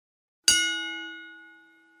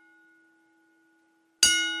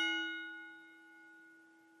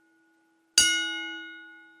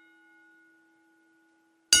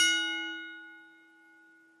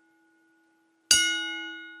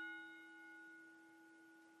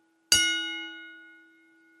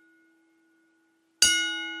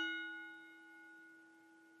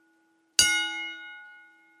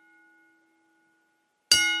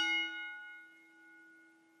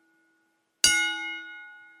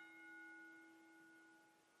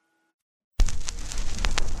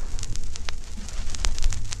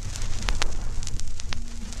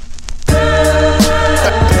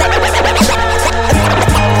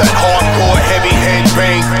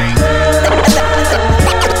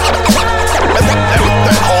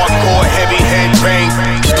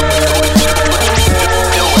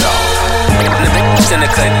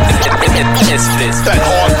That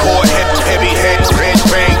hardcore, heavy head,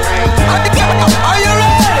 bang. Are you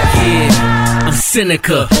ready? Yeah, I'm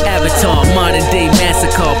Seneca, Avatar, modern day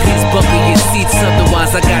massacre. Please buckle your seats,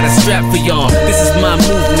 otherwise I got a strap for y'all. This is my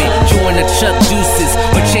movement, join the Chuck Deuces,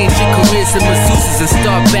 or change your careers to masseuses and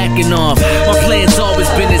start backing off. My plan's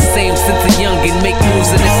always been the same since a youngin'. Make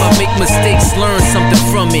moves, and if I make mistakes, learn something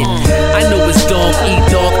from it. I know it's dog eat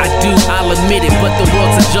dog, I'll admit it, but the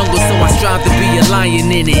world's a jungle, so I strive to be a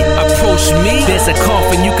lion in it. Approach me, there's a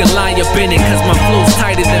coffin, you can lie up in it, cause my flow's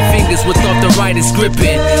tighter than fingers with arthritis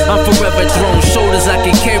gripping. I'm forever thrown, shoulders I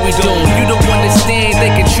can carry dome. You don't understand,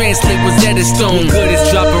 they can translate Rosetta Stone. Good is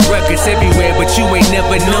dropping records everywhere, but you ain't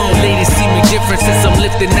never known. Ladies see me different since I'm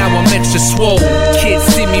lifted, now I'm extra swole. Kids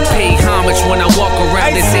see me pay homage when I walk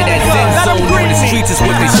around. They say that Zen zone on the streets is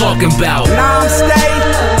what they talking about. Now I'm stay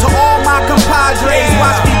to all my compadres.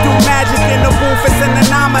 Watch me do magic in the booth, it's an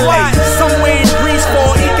anomaly. Somewhere in Greece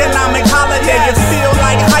for economic holiday. It feel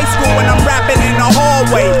like high school when I'm rapping in the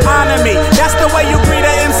hallway. Honor me, that's the way you greet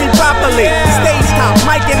a MC properly. Stage top,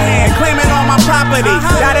 mic in hand, claiming all my property.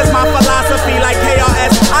 That is my philosophy, like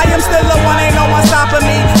KRS. I am still the one, ain't no one stopping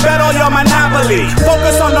me. Bet on your monopoly.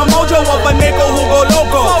 Focus on the mojo of a nigga who go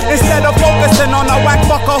loco, instead of focusing on a whack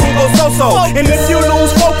fucker who go so-so. And if you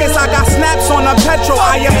lose focus, I got snaps on the petrol.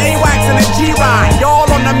 I am AWAX in a G-Ride, y'all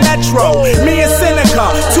on the metro. Me and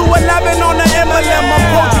Seneca, 211 on the emblem.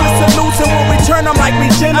 Approach with salutes and we'll return them like we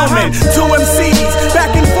gentlemen. Two MCs,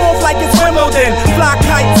 back and forth like it's Wimbledon. Fly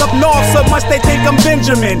kites up north so much they think I'm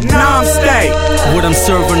Benjamin. Now I'm stay. What I'm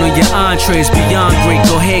serving on your entrees beyond great.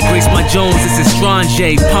 Go ahead, Grace my Jones, this is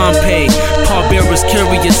Strange, Pompeii. Pallbearers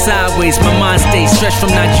carry you sideways. My mind stays stretched from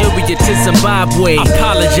Nigeria to Zimbabwe. I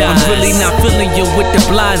apologize, I'm really not feeling you with the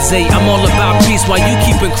blase. I'm all about peace while you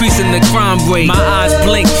keep increasing the crime rate. My eyes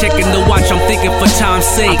blink, checking the watch, I'm thinking for time's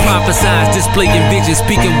sake. I prophesize, displaying vision,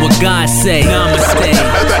 speaking what God say. Namaste.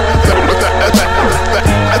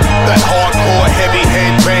 That hardcore, heavy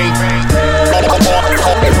head, bang.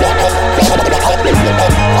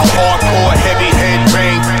 Hardcore, heavy head,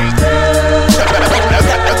 bang.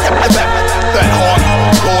 That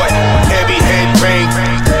hardcore, heavy head, bang.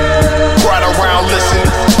 Right around, listen.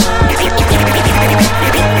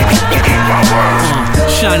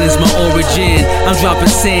 Shine is my origin. I'm dropping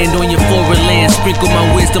sand on your foreign land. Sprinkle my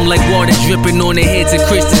wisdom like water dripping on their heads of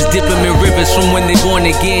Christians, dipping in rivers from when they born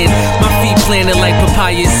again. My feet planted like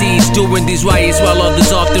papaya seeds during these riots while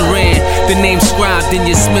others often ran. The name scribed in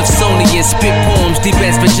your Smithsonian. Spit poems, deep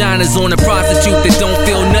as vaginas on a prostitute that don't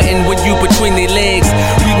feel nothing when you between their legs.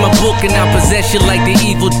 Read my book and I possess you like the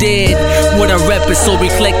evil dead. What I rap is so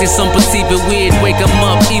eclectic, some perceive it weird. Wake 'em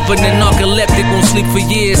up, even a narcoleptic won't sleep for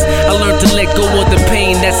years. I learned to let go of the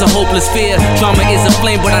pain, that's a hopeless fear. Drama is a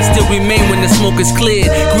flame, but I still remain when the smoke is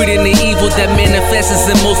cleared. Greeting the evil that manifests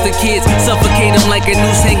in most of kids. Suffocate them like a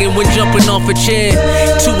noose hanging when jumping off a chair.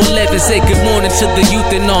 211 say good morning to the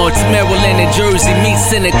youth and all. It's Maryland and Jersey, meet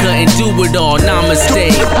Seneca and do it all.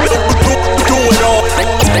 Namaste. Do it all.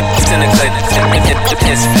 Seneca, it's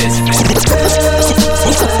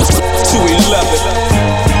 211.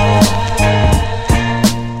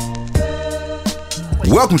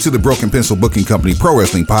 Welcome to the Broken Pencil Booking Company Pro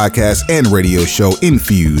Wrestling Podcast and radio show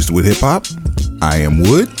infused with hip hop. I am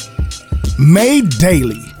Wood. Made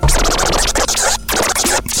daily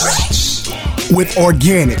with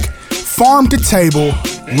organic, farm to table,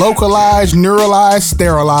 localized, neuralized,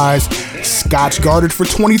 sterilized, Scotch guarded for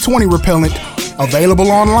 2020 repellent.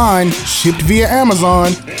 Available online, shipped via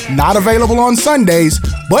Amazon. Not available on Sundays,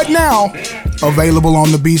 but now available on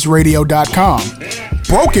thebeastradio.com.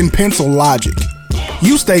 Broken Pencil Logic.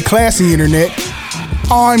 You stay classy, internet.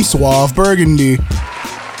 I'm Suave Burgundy.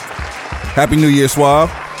 Happy New Year, Suave.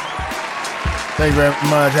 Thank you very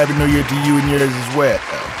much. Happy New Year to you and yours as well.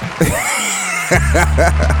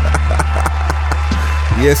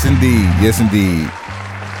 Yes, indeed. Yes, indeed.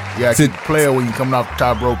 Yeah, keep player when you coming off the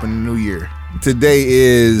top rope in the new year. Today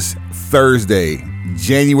is Thursday,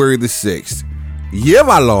 January the 6th. Year of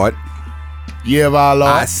our Lord. Year of our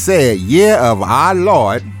Lord. I said year of our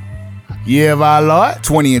Lord. Year of our Lord.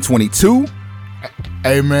 20 and 22.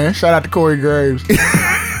 Hey, man. Shout out to Corey Graves.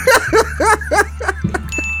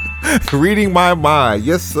 Reading my mind.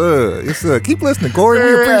 Yes, sir. Yes, sir. Keep listening, Corey.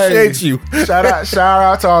 We appreciate you. Shout out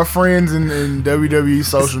to our friends in WWE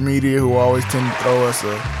social media who always tend to throw us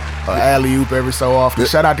alley-oop every so often.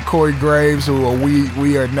 Shout out to Corey Graves, who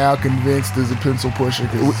we are now convinced is a pencil pusher.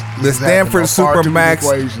 The Stanford Supermax.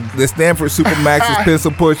 The Stanford Supermax is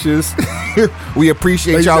pencil pushers. We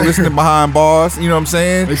appreciate y'all listening behind bars. You know what I'm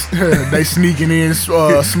saying? They sneaking in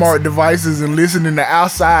smart devices and listening to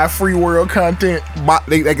outside free world content.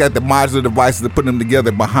 They got the modular devices to put them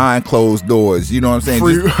together behind closed doors. You know what I'm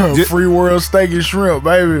saying? Free world steak and shrimp,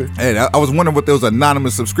 baby. And I was wondering what those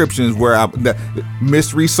anonymous subscriptions were.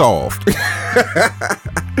 Mystery solved.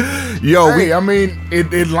 Yo, I mean,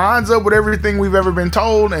 it lines up with everything we've ever been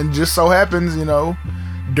told, and just so happens,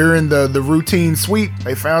 during the routine sweep,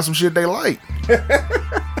 they found some shit they like.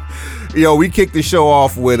 Yo, we kicked the show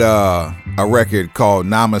off with a record called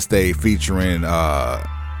Namaste featuring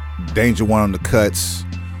Danger One on the Cuts,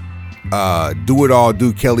 Do It All,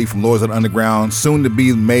 Do Kelly from Lords of the Underground, soon to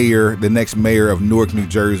be the next mayor of Newark, New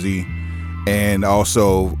Jersey, and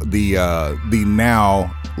also the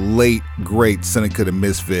now late great Seneca the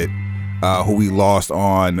Misfit, who we lost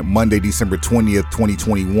on Monday, December 20th,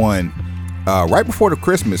 2021, right before the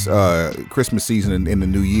Christmas season in the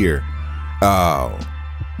new year.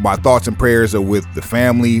 My thoughts and prayers are with the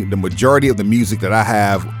family. The majority of the music that I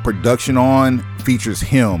have production on features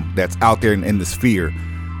him that's out there in the sphere.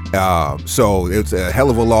 So it's a hell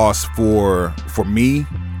of a loss for me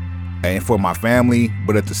and for my family,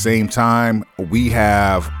 but at the same time, we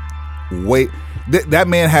have that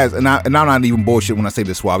man has, and I'm not even bullshit when I say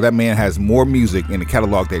this, Suave. That man has more music in the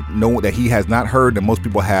catalog that he has not heard than most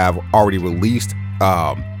people have already released.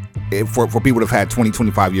 For people that have had 20,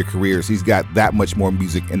 25-year careers, he's got that much more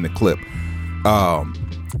music in the clip. A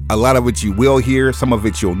lot of it you will hear, some of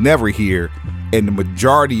it you'll never hear, and the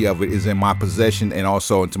majority of it is in my possession and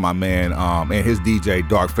also into my man and his DJ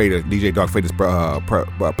Dark Fader's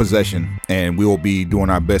possession, and we will be doing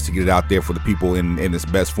our best to get it out there for the people in its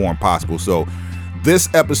best form possible. So this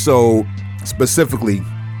episode specifically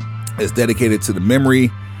is dedicated to the memory,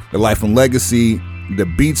 the life and legacy, the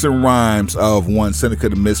beats and rhymes of one Seneca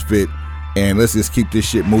the Misfit, and let's just keep this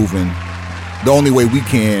shit moving the only way we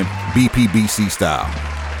can, BPBC style.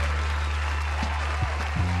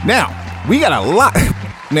 Now, we got a lot.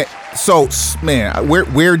 So, man,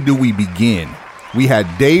 where do we begin? We had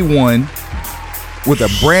day one with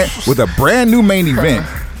a brand new main event.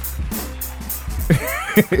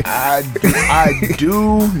 I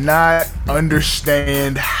do not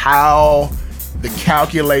understand how the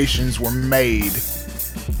calculations were made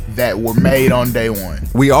that were made on day one.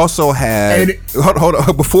 We also had hold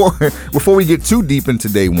on before we get too deep into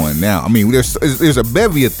day one. Now, I mean, there's a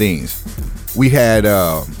bevy of things. We had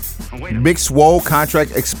Big Swole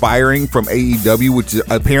contract expiring from AEW, which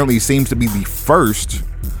apparently seems to be the first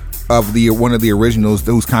of one of the originals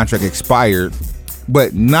whose contract expired,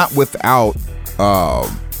 but not without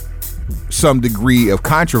some degree of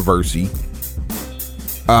controversy.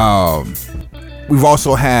 We've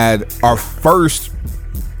also had our first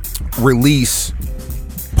release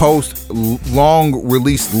post long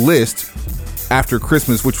release list after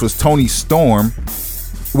Christmas, which was Tony Storm,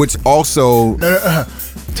 which also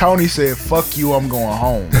Tony said, "Fuck you, I'm going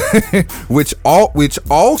home." which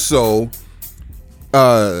also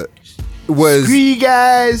was, "Screw you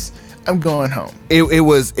guys, I'm going home." It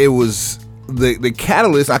was the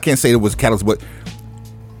catalyst. I can't say it was a catalyst, but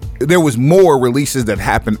there was more releases that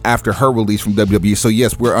happened after her release from WWE. So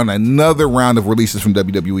yes, we're on another round of releases from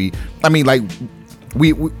WWE. I mean, like,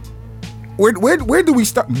 where do we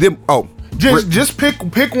start? Just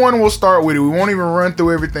pick one. We'll start with it. We won't even run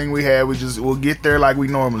through everything we have. We'll get there like we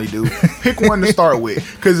normally do. Pick one to start with,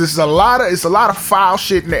 because it's a lot of foul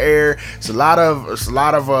shit in the air. It's a lot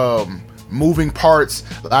of moving parts.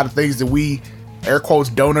 A lot of things that we, air quotes,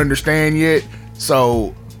 don't understand yet.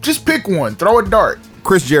 So just pick one. Throw a dart.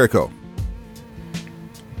 Chris Jericho.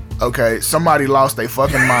 Okay, somebody lost their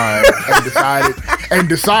fucking mind and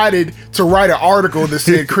decided to write an article that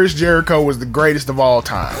said Chris Jericho was the greatest of all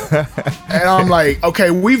time. And I'm like, okay,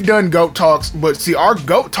 we've done GOAT talks, but see, our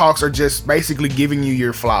GOAT talks are just basically giving you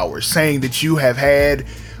your flowers, saying that you have had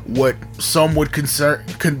what some would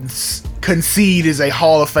concede is a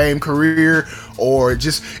Hall of Fame career, or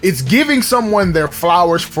just it's giving someone their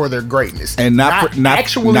flowers for their greatness, and not for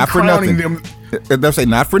nothing. Them. They'll say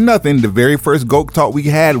not for nothing. The very first GOAT talk we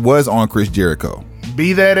had was on Chris Jericho.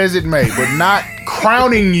 Be that as it may, but not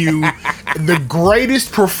crowning you the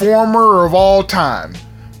greatest performer of all time.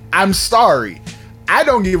 I'm sorry. I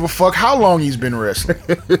don't give a fuck how long he's been wrestling.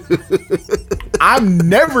 I'm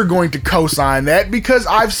never going to co-sign that, because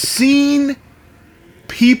I've seen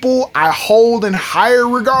people I hold in higher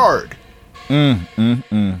regard.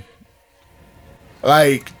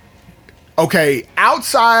 Like, Okay,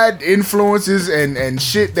 outside influences and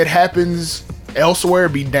shit that happens elsewhere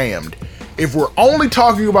be damned. If we're only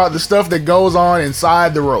talking about the stuff that goes on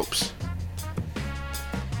inside the ropes,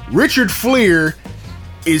 Richard Fliehr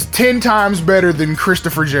is 10 times better than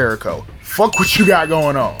Christopher Jericho. Fuck what you got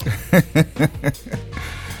going on.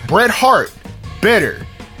 Bret Hart, better.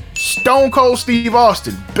 Stone Cold Steve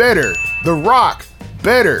Austin, better. The Rock,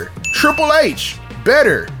 better. Triple H,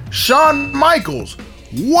 better. Shawn Michaels,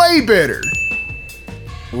 way better.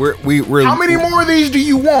 We're How many more of these do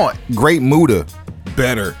you want? Great Muta,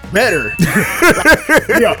 better. Better.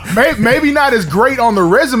 Yeah, maybe not as great on the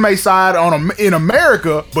resume side in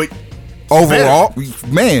America, but Overall,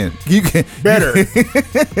 man, you can better.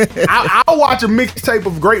 I'll watch a mixtape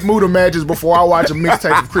of Great Muta matches before I watch a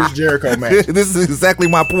mixtape of Chris Jericho matches. This is exactly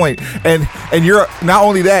my point. And you're not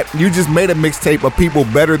only that, you just made a mixtape of people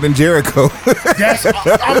better than Jericho.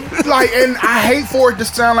 I'm like, and I hate for it to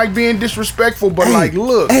sound like being disrespectful, but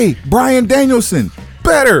look. Hey, Bryan Danielson,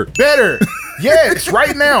 better. Yes,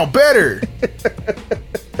 right now, better.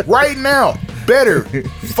 Right now, better.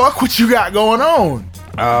 Fuck what you got going on.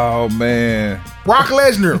 Oh, man. Brock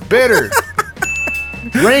Lesnar, better.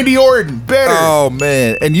 Randy Orton, better. Oh,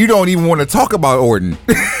 man. And you don't even want to talk about Orton.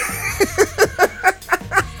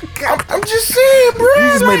 I'm just saying,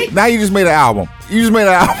 bro. Now you just made an album.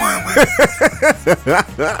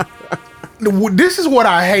 This is what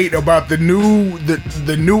I hate about the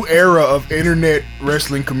new era of internet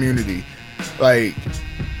wrestling community. Like,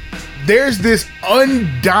 there's this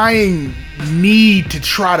undying need to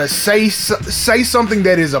try to say something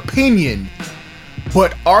that is opinion,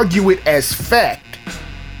 but argue it as fact,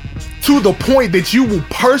 to the point that you will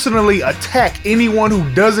personally attack anyone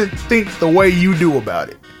who doesn't think the way you do about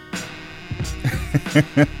it.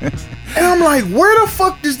 And I'm like, where the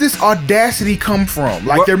fuck does this audacity come from?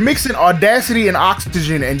 Like, they're mixing audacity and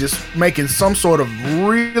oxygen and just making some sort of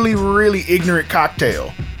really, really ignorant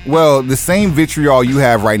cocktail. Well, the same vitriol you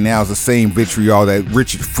have right now is the same vitriol that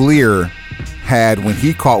Richard Fliehr had when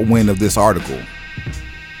he caught wind of this article.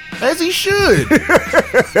 As he should.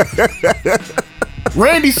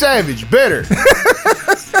 Randy Savage, better.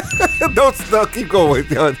 Don't keep going.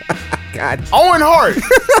 God. Owen Hart,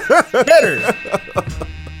 better.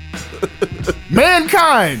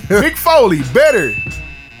 Mankind, Mick Foley, better.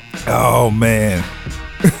 Oh, man.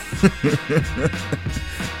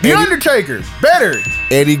 The Undertaker, better.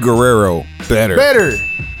 Eddie Guerrero, better. Better.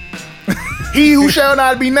 He who shall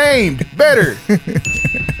not be named, better.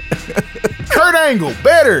 Kurt Angle,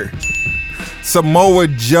 better. Samoa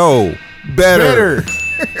Joe, better.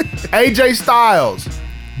 AJ Styles,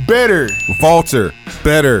 better. Walter,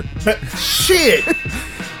 better. Shit.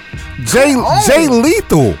 Jay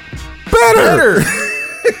Lethal, better.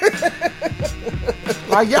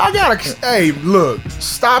 Like, y'all gotta, hey, look,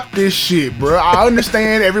 stop this shit, bro. I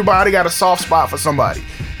understand everybody got a soft spot for somebody.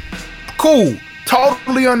 Cool,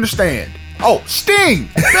 totally understand. Oh, Sting,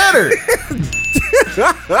 better.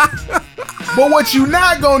 But what you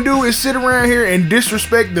not gonna do is sit around here and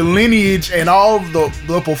disrespect the lineage and all of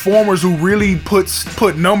the performers who really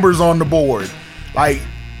put numbers on the board. Like,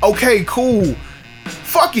 okay, cool.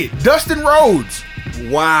 Fuck it, Dustin Rhodes.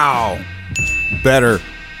 Wow. Better.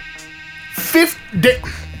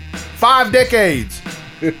 5 decades.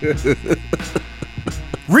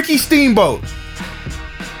 Ricky Steamboat,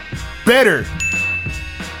 better.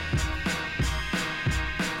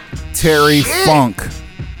 Terry Funk,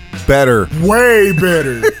 better. Way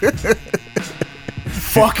better.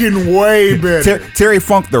 Fucking way better. Terry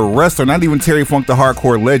Funk, the wrestler, not even Terry Funk, the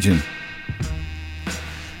hardcore legend.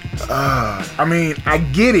 I mean, I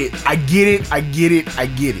get it, I get it,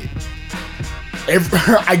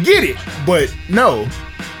 but no,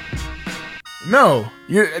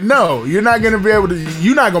 you're not gonna be able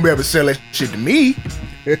to sell that shit to me.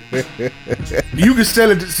 You can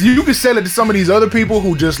sell it to some of these other people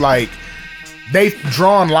who just, like, they've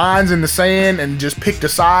drawn lines in the sand and just picked a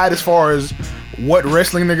side as far as what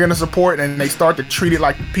wrestling they're gonna support, and they start to treat it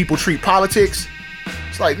like people treat politics.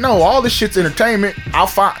 It's like, no, all this shit's entertainment. I'll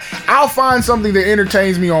find something that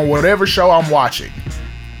entertains me on whatever show I'm watching.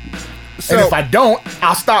 So, and if I don't,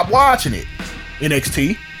 I'll stop watching it.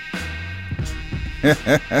 NXT.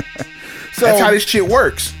 So that's how this shit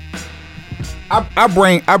works. I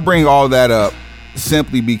bring all that up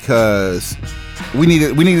simply because we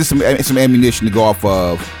needed some ammunition to go off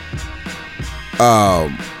of,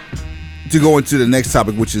 to go into the next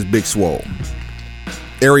topic, which is Big Swole,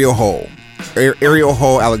 Ariel Hall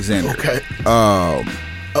Alexander. Okay.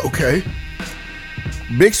 Okay.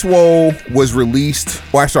 Big Swole was released.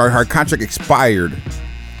 Her contract expired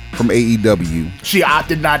from AEW. She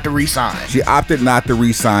opted not to resign. She opted not to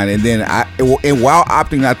resign, and then while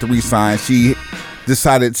opting not to resign, she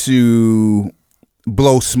decided to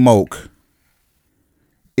blow smoke,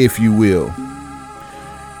 if you will.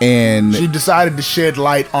 And she decided to shed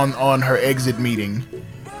light on her exit meeting.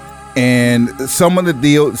 And some of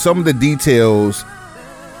the details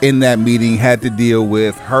in that meeting had to deal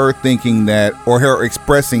with her thinking that, or her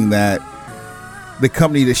expressing that, the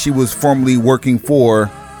company that she was formerly working for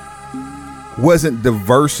wasn't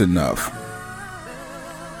diverse enough.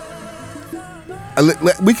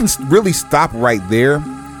 We can really stop right there,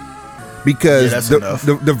 because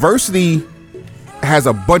the diversity has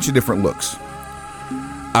a bunch of different looks.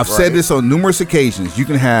 I've said this on numerous occasions. You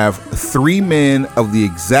can have 3 men of the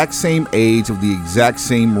exact same age, of the exact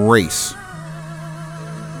same race,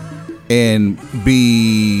 and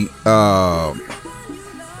be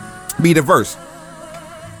diverse.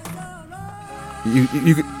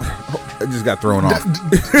 You could, I just got thrown off.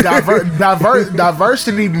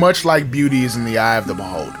 Diversity, much like beauty, is in the eye of the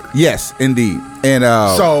beholder. Yes, indeed. And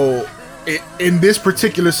so, in this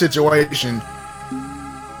particular situation,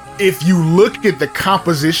 if you look at the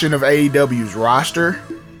composition of AEW's roster,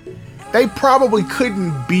 they probably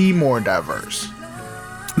couldn't be more diverse.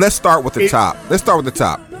 Let's start with the top.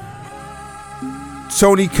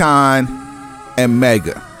 Tony Khan and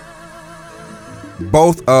Mega,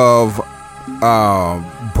 both of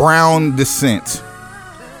brown descent.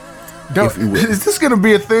 Is this gonna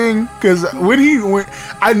be a thing? Because when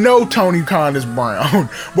I know Tony Khan is brown,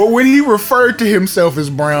 but when he referred to himself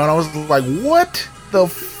as brown, I was like, what the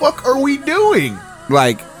fuck are we doing?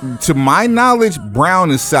 Like, to my knowledge,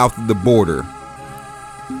 brown is south of the border,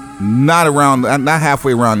 not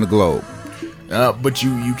halfway around the globe. But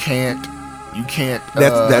you can't.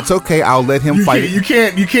 That's okay. I'll let him fight. You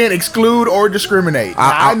can't exclude or discriminate.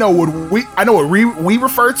 I know what we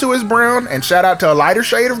refer to as brown, and shout out to a lighter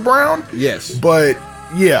shade of brown. Yes, but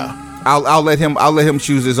yeah, I'll let him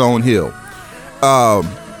choose his own hill.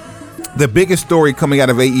 The biggest story coming out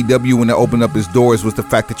of AEW when it opened up its doors was the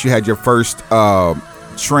fact that you had your first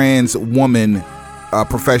trans woman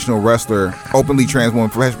professional wrestler, openly trans woman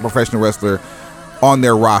professional wrestler, on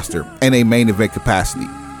their roster in a main event capacity,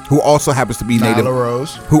 who also happens to be Nyla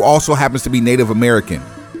Rose, who also happens to be Native American,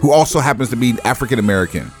 who also happens to be African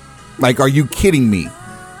American. Like, are you kidding me?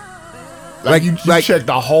 Like you checked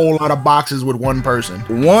a whole lot of boxes with one person.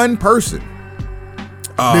 One person.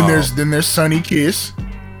 Then there's Sonny Kiss.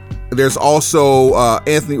 There's also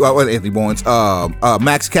Anthony Bowens,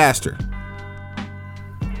 Max Caster.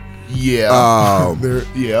 Yeah.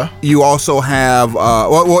 Yeah. You also have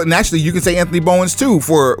and actually you can say Anthony Bowens too,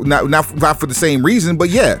 for not for the same reason, but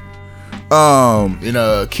yeah. Wasn't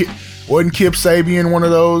Kip Sabian one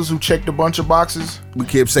of those who checked a bunch of boxes?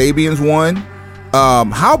 Kip Sabian's one.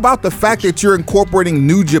 How about the fact that you're incorporating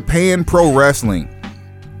New Japan Pro Wrestling?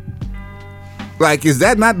 Like, is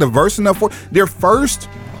that not diverse enough for their first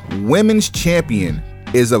women's champion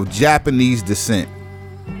is of Japanese descent?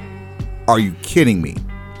 Are you kidding me?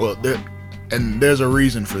 Well, there's a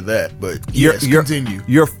reason for that, but yes, continue.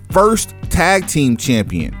 Your first tag team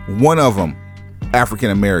champion, one of them African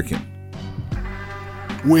American.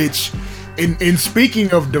 Which, in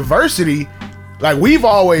speaking of diversity, like, we've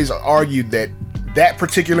always argued that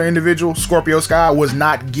particular individual, Scorpio Sky, was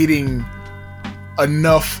not getting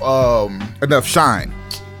enough shine,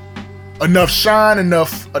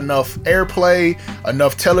 enough airplay,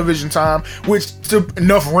 enough television time,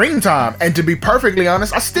 enough ring time. And to be perfectly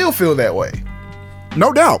honest, I still feel that way.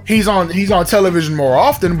 No doubt. He's on television more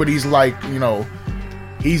often, but he's like,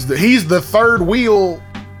 he's the third wheel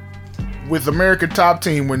with American Top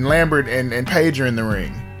Team when Lambert and Page are in the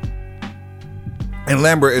ring. And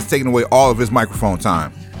Lambert is taking away all of his microphone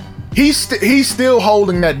time. He's still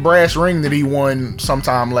holding that brass ring that he won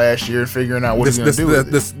sometime last year, figuring out what he's going to do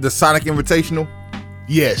with it. The Sonic Invitational?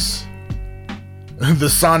 Yes. The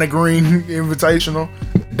Sonic Ring Invitational.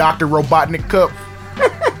 Dr. Robotnik Cup.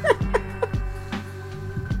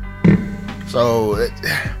 So,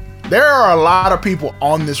 there are a lot of people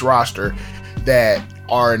on this roster that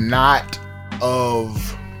are not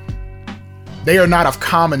of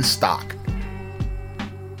common stock.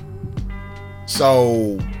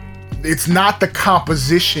 So, it's not the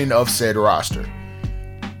composition of said roster.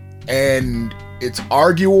 And it's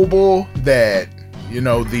arguable that,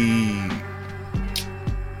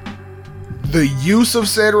 the use of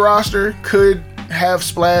said roster could have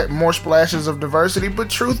more splashes of diversity, but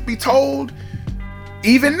truth be told,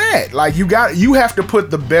 even that, like, you have to put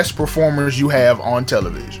the best performers you have on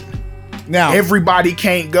television. Now, everybody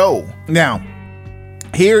can't go. Now,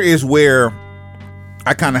 here is where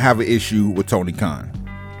I kind of have an issue with Tony Khan.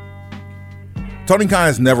 Tony Khan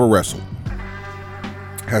has never wrestled.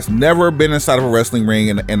 Has never been inside of a wrestling ring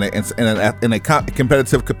in a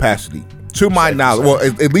competitive capacity. To my knowledge, well,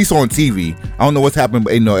 at least on TV. I don't know what's happened,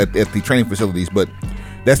 at the training facilities, but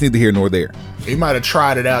that's neither here nor there. He might have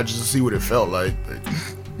tried it out just to see what it felt like. But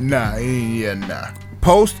nah.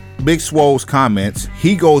 Post Big Swole's comments,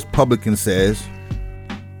 he goes public and says,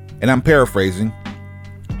 and I'm paraphrasing,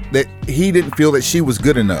 that he didn't feel that she was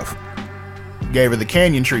good enough. Gave her the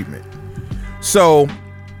Canyon treatment. So,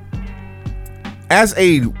 as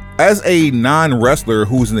a non-wrestler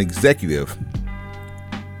who's an executive,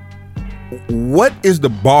 what is the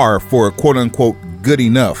bar for quote unquote good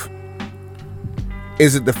enough?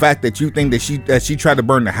 Is it the fact that you think that she tried to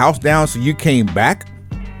burn the house down, so you came back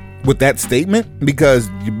with that statement? Because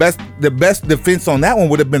the best defense on that one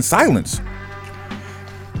would have been silence.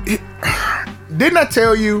 Didn't I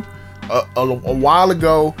tell you a while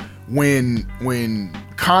ago when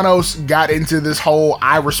Kanos got into this whole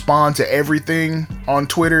I respond to everything on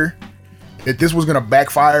Twitter that this was gonna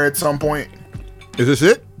backfire at some point? Is this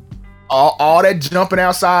it? All that jumping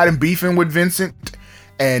outside and beefing with Vincent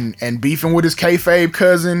and beefing with his kayfabe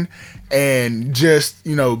cousin and just,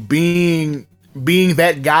 being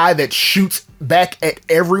that guy that shoots back at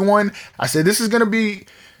everyone. I said, this is gonna be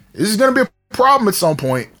a problem at some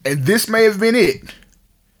point, and this may have been it.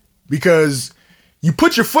 Because you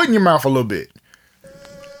put your foot in your mouth a little bit.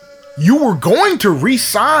 You were going to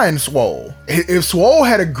re-sign Swole. If Swole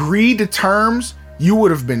had agreed to terms, you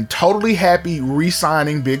would have been totally happy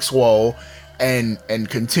re-signing Big Swole and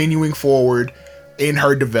continuing forward in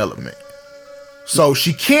her development. So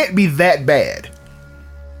she can't be that bad.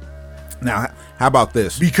 Now, how about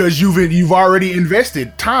this? Because you've already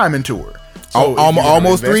invested time into her. So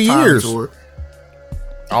almost 3 years.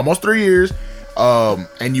 Almost 3 years.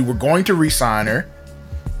 And you were going to re-sign her.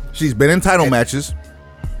 She's been in title matches.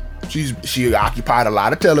 She occupied a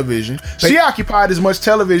lot of television. She occupied as much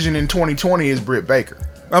television in 2020 as Britt Baker.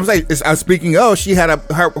 I'm saying, speaking of, she had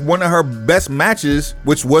one of her best matches,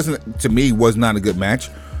 which was not a good match,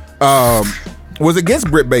 was against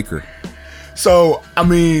Britt Baker. So, I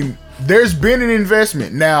mean, there's been an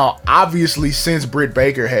investment. Now, obviously, since Britt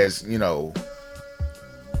Baker has,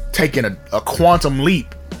 taken a quantum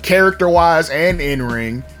leap, character-wise and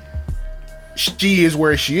in-ring, she is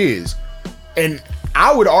where she is. And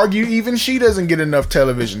I would argue even she doesn't get enough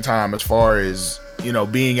television time as far as,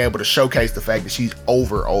 being able to showcase the fact that she's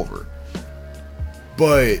over.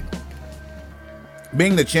 But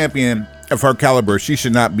being the champion of her caliber, she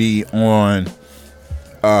should not be on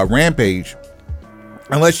Rampage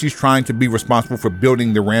unless she's trying to be responsible for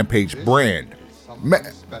building the Rampage brand.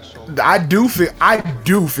 I do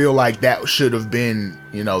feel like that should have been,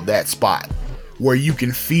 that spot where you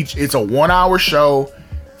can feature. It's a 1 hour show.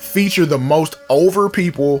 Feature the most over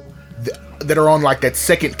people that are on like that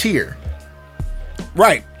second tier.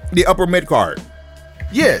 Right. The upper mid card.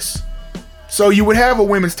 Yes. So you would have a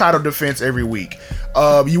women's title defense every week.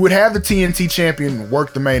 You would have the TNT champion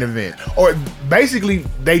work the main event. Or basically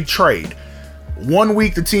they trade. 1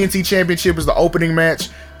 week the TNT championship is the opening match.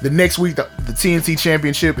 The next week the TNT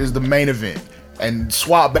championship is the main event. And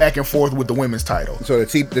swap back and forth with the women's title. So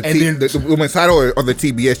the women's title or the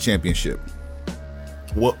TBS championship?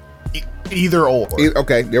 Well, either or.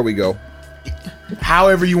 Okay, there we go.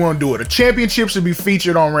 However you want to do it. A championship should be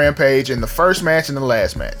featured on Rampage in the first match and the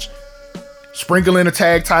last match. Sprinkle in a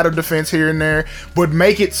tag title defense here and there, but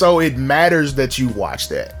make it so it matters that you watch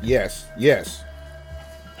that. Yes.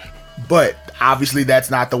 But obviously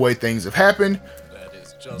that's not the way things have happened.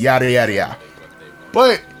 Yada, yada, yada.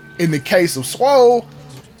 But in the case of Swole,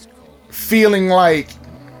 feeling like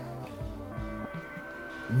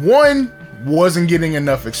one, wasn't getting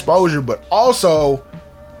enough exposure, but also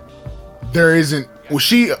her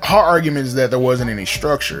argument is that there wasn't any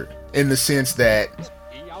structure, in the sense that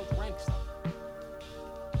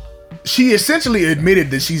she essentially admitted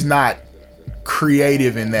that she's not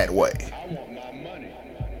creative in that way.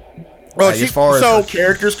 Well, as far as her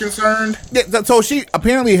character's concerned. Yeah, so she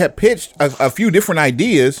apparently had pitched a few different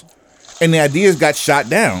ideas, and the ideas got shot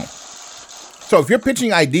down. So if you're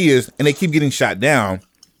pitching ideas and they keep getting shot down,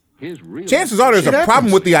 chances are there's a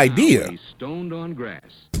problem with the idea.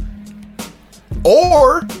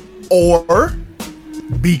 Or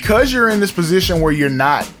because you're in this position where you're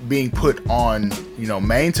not being put on,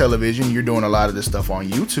 main television, you're doing a lot of this stuff on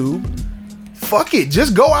YouTube. Fuck it,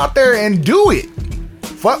 just go out there and do it.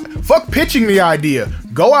 Fuck pitching the idea.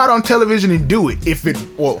 Go out on television and do it.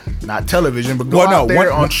 Not television, but go out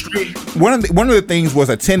there on street. One of the things was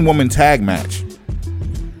a 10-woman tag match.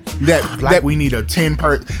 We need a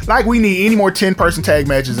 10-person, like we need any more 10-person tag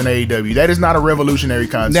matches in AEW. That is not a revolutionary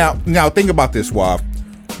concept. Now think about this, Wav.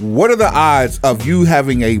 What are the odds of you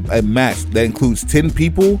having a match that includes 10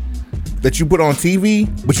 people that you put on TV,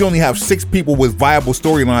 but you only have 6 people with viable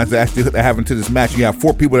storylines that actually happen to this match? You have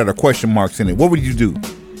 4 people that are question marks in it. What would you do?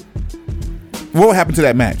 What would happen to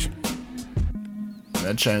that match?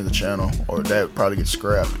 That change the channel, or that would probably get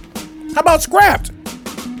scrapped. How about scrapped?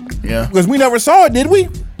 Yeah, because we never saw it, did we?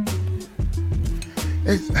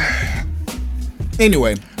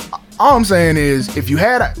 Anyway, all I'm saying is, if you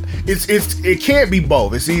had it can't be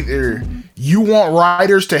both. It's either you want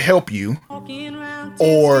writers to help you,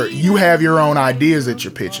 or you have your own ideas that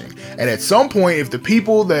you're pitching. And at some point, if the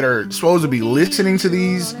people that are supposed to be listening to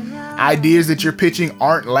these ideas that you're pitching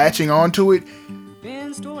aren't latching onto it,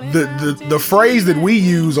 the phrase that we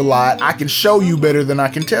use a lot, I can show you better than I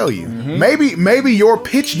can tell you. Mm-hmm. Maybe your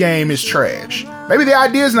pitch game is trash. Maybe the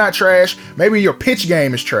idea is not trash. Maybe your pitch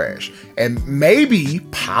game is trash. And maybe,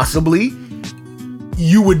 possibly,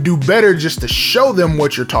 you would do better just to show them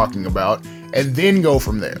what you're talking about and then go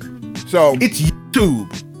from there. So it's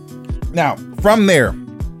YouTube. Now, from there,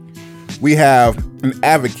 we have an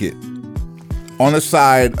advocate on the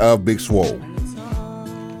side of Big Swole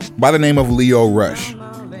by the name of Leo Rush,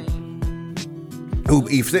 who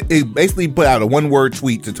he basically put out a one-word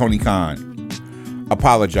tweet to Tony Khan,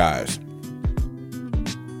 apologize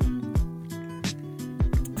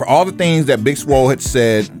for all the things that Big Swole had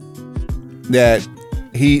said that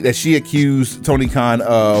she accused Tony Khan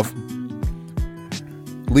of.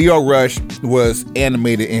 Leo Rush was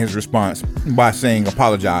animated in his response by saying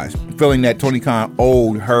apologize, feeling that Tony Khan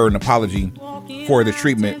owed her an apology for the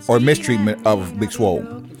treatment or mistreatment of Big Swole.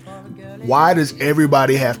 Why does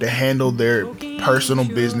everybody have to handle their personal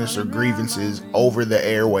business or grievances over the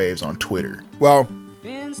airwaves on Twitter? Well,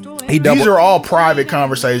 these are all private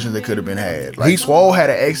conversations that could have been had. Like, Swole had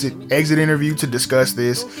an exit interview to discuss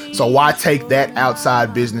this, so why take that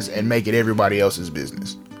outside business and make it everybody else's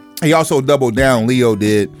business? He also doubled down, Leo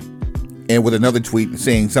did, and with another tweet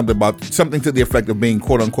saying something to the effect of being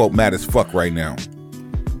quote unquote mad as fuck right now.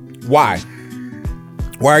 Why?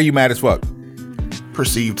 Why are you mad as fuck?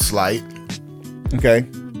 Perceived slight. Okay.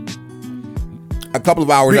 A couple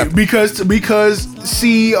of hours after, because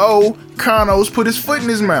CEO Kano's put his foot in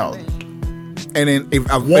his mouth. And then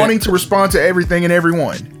wanting to respond to everything and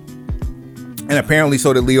everyone. And apparently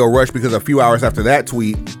so did Leo Rush, because a few hours after that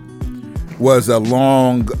tweet was a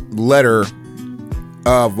long letter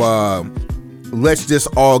of let's just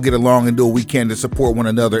all get along and do what we can to support one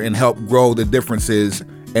another and help grow the differences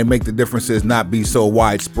and make the differences not be so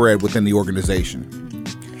widespread within the organization.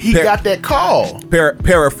 He got that call.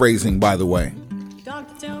 Paraphrasing, by the way.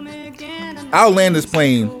 I'll land this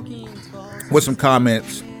plane with some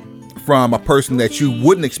comments from a person that you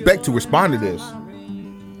wouldn't expect to respond to this.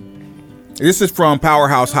 This is from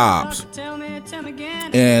Powerhouse Hobbs.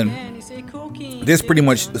 And this pretty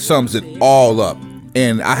much sums it all up.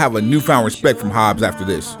 And I have a newfound respect from Hobbs after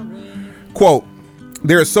this. Quote,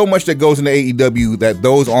 "There is so much that goes into AEW that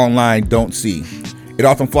those online don't see. It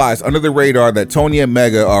often flies under the radar that Tony and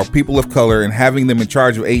Mega are people of color, and having them in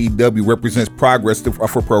charge of AEW represents progress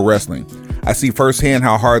for pro wrestling. I see firsthand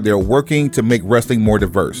how hard they're working to make wrestling more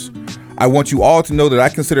diverse. I want you all to know that I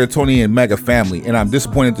consider Tony and Mega family, and I'm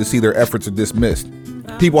disappointed to see their efforts are dismissed.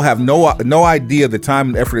 People have no idea the time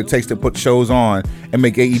and effort it takes to put shows on and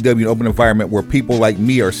make AEW an open environment where people like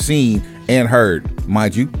me are seen and heard."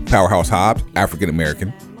 Mind you, Powerhouse Hobbs, African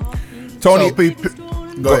American. Tony,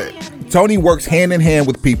 go ahead. Tony works hand in hand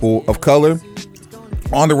with people of color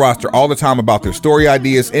on the roster all the time about their story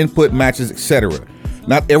ideas, input, matches, etc.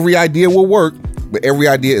 Not every idea will work, but every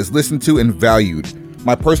idea is listened to and valued.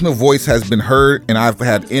 My personal voice has been heard, and I've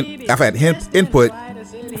had input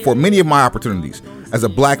for many of my opportunities. As a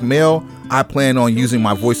black male, I plan on using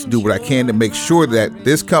my voice to do what I can to make sure that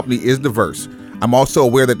this company is diverse. I'm also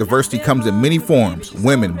aware that diversity comes in many forms: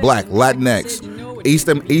 women, black, Latinx,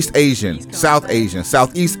 East Asian, South Asian,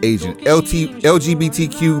 Southeast Asian,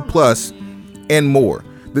 LGBTQ+, and more.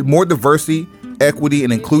 The more diversity, equity,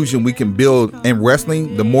 and inclusion we can build in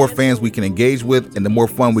wrestling, the more fans we can engage with, and the more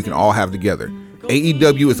fun we can all have together.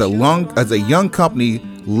 AEW is a young company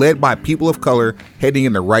led by people of color heading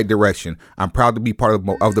in the right direction. I'm proud to be part of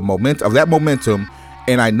that momentum,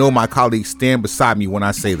 and I know my colleagues stand beside me when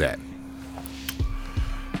I say that.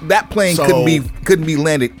 That plane couldn't be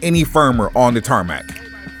landed any firmer on the tarmac.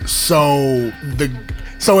 So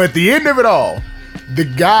at the end of it all,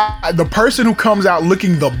 the person who comes out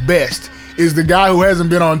looking the best is the guy who hasn't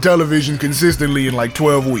been on television consistently in like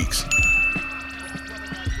 12 weeks.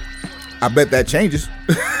 I bet that changes.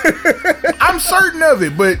 I'm certain of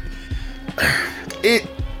it, but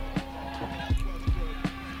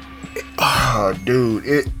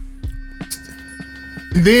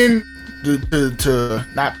Then to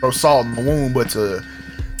not throw salt in the wound, but to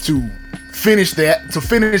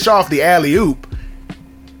finish off the alley oop.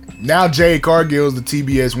 Now Jade Cargill is the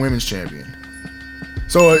TBS Women's Champion.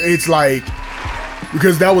 So it's like,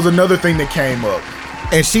 because that was another thing that came up.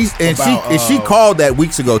 And she called that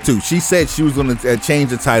weeks ago too. She said she was going to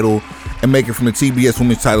change the title and make it from the TBS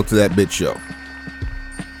Women's title to that bitch show.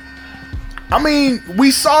 I mean,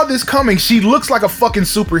 we saw this coming. She looks like a fucking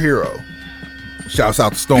superhero. Shouts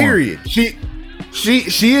out to Storm. Period. She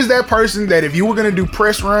is that person that if you were gonna do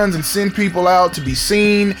press runs and send people out to be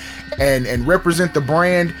seen and represent the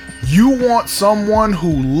brand, you want someone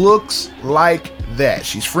who looks like that.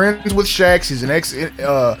 She's friends with Shaq. She's an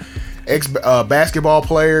ex basketball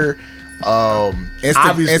player.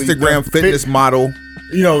 Instagram fitness model.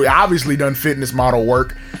 You know, obviously done fitness model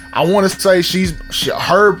work. I want to say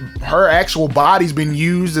her actual body's been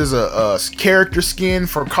used as a character skin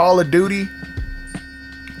for Call of Duty.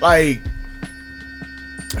 Like,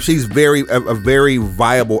 she's a very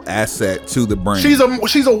viable asset to the brand. She's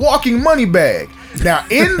a walking money bag. Now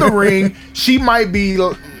in the ring, she might be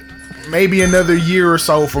maybe another year or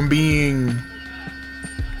so from being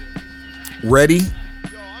ready.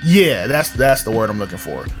 Yeah, that's the word I'm looking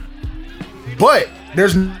for. But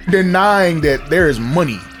there's denying that there is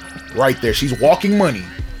money right there. She's walking money.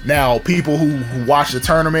 Now, people who watched the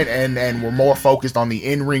tournament and were more focused on the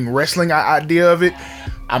in-ring wrestling idea of it,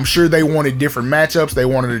 I'm sure they wanted different matchups. They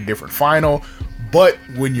wanted a different final. But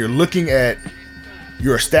when you're looking at,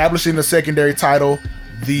 you're establishing the secondary title,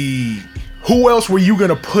 who else were you going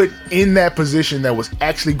to put in that position that was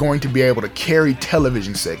actually going to be able to carry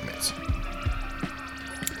television segments?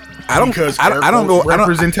 I don't know.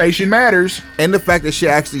 Representation matters. And the fact that she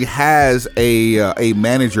actually has a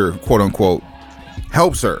manager, quote unquote,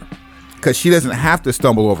 helps her, because she doesn't have to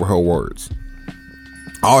stumble over her words.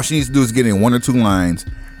 All she needs to do is get in one or two lines.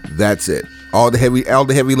 That's it. All the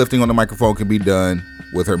heavy lifting on the microphone can be done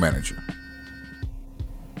with her manager.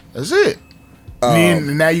 That's it.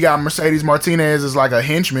 Now you got Mercedes Martinez as like a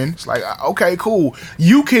henchman. It's like, okay, cool.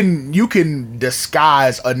 You can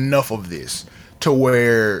disguise enough of this to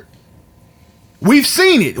where we've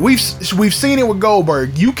seen it. We've seen it with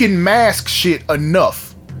Goldberg. You can mask shit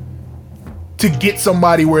enough to get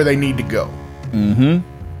somebody where they need to go. Mm-hmm.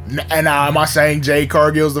 And now, am I saying Jade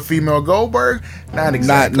Cargill's the female Goldberg? Not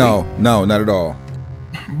exactly. No, not at all.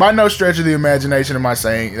 By no stretch of the imagination am I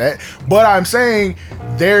saying that. But I'm saying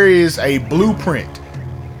there is a blueprint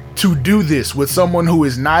to do this with someone who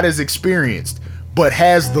is not as experienced, but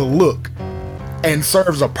has the look and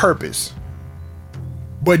serves a purpose.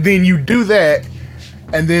 But then you do that,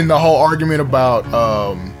 and then the whole argument about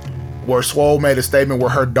where Swole made a statement where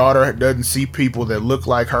her daughter doesn't see people that look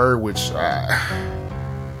like her, which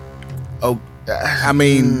I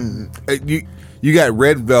mean, you got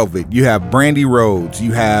Red Velvet, you have Brandy Rhodes,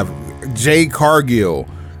 you have Jade Cargill.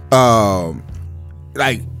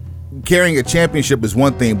 Like, carrying a championship is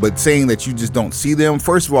one thing, but saying that you just don't see them,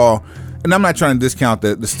 first of all, and I'm not trying to discount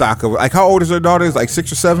the stock of, like, how old is her daughter? Is like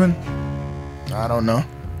 6 or 7? I don't know.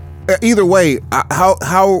 Either way,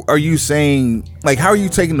 how are you saying, like, how are you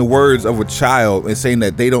taking the words of a child and saying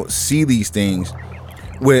that they don't see these things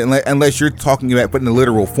unless you're talking about putting in a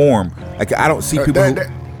literal form? Like, I don't see people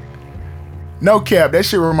no cap, that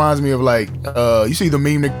shit reminds me of, like, you see the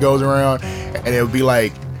meme that goes around and it'll be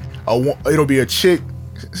like it'll be a chick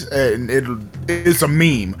and it's a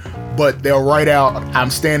meme, but they'll write out,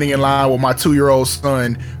 I'm standing in line with my 2-year-old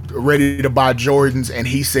son ready to buy Jordans, and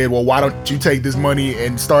he said, well, why don't you take this money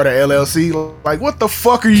and start an LLC? Like, what the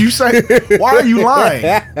fuck are you saying? Why are you lying?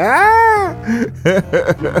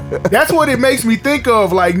 That's what it makes me think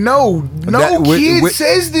of. Like, no kid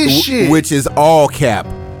says this shit. Which is all cap.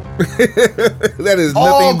 That is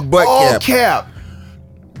nothing but cap.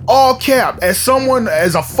 All cap. As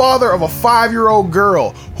a father of a 5-year-old girl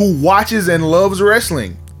who watches and loves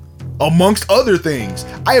wrestling, amongst other things,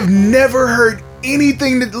 I have never heard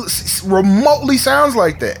anything that remotely sounds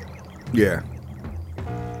like that. Yeah.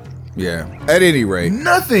 At any rate,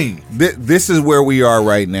 nothing. This is where we are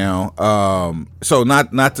right now. So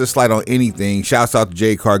not to slide on anything. Shouts out to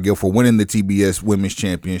Jade Cargill for winning the TBS Women's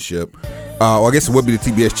Championship. Well, I guess it would be the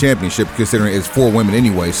TBS Championship, considering it's 4 women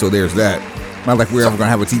anyway. So there's that. Not like we're ever gonna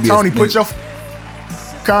have a TBS. Tony, put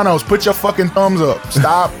your fucking thumbs up.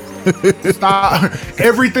 Stop. Stop.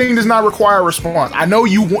 Everything does not require a response. I know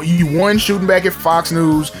you won shooting back at Fox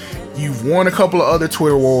News. You've won a couple of other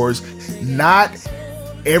Twitter wars. Not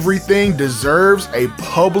everything deserves a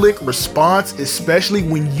public response, especially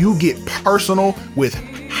when you get personal with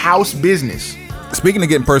house business. Speaking of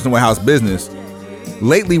getting personal with house business,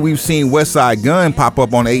 lately we've seen Westside Gunn pop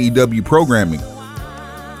up on AEW programming.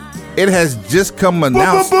 It has just come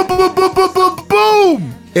announced.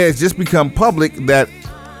 Boom! It has just become public that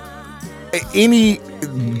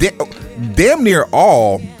damn near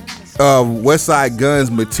all of Westside Gunn's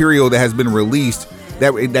material that has been released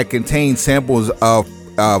that contains samples of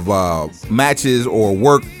matches or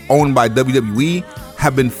work owned by WWE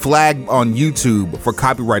have been flagged on YouTube for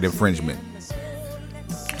copyright infringement.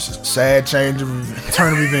 Sad turn of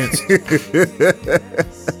events.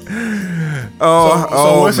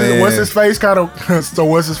 What's his face kind of? So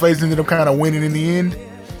what's his face ended up kind of winning in the end.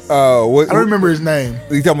 I don't remember his name.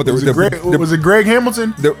 You talking about was it Greg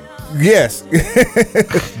Hamilton? Yes,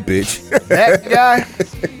 bitch. That guy.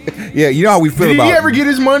 Yeah, you know how we feel about. Did he ever get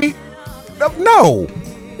his money? No.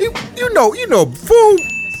 You know, fool.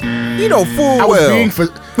 You know, fool. I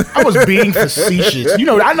was being facetious. You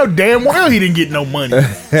know, I know damn well he didn't get no money.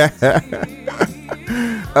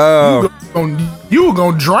 You were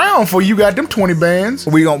gonna drown before you got them 20 bands.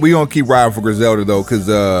 We gonna keep riding for Griselda though, cause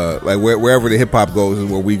like wherever the hip hop goes is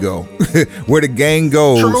where we go. Where the gang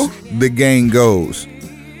goes, True. The gang goes.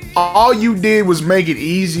 All you did was make it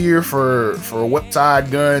easier for Westside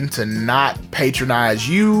Gunn to not patronize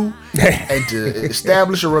you and to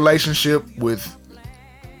establish a relationship with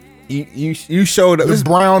you showed up. The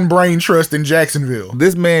Brown Brain Trust in Jacksonville.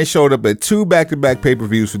 This man showed up at 2 back-to-back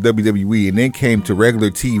pay-per-views for WWE and then came to regular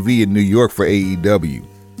TV in New York for AEW.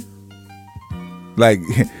 Like,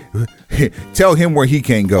 tell him where he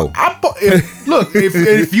can't go.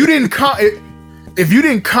 If you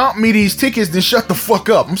didn't comp me these tickets, then shut the fuck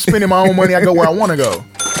up. I'm spending my own money. I go where I want to go.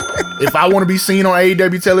 If I want to be seen on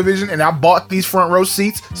AEW television and I bought these front row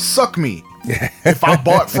seats, suck me. If I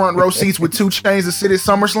bought front row seats with 2 Chainz to sit at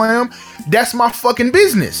SummerSlam, that's my fucking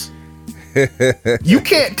business. You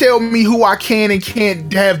can't tell me who I can and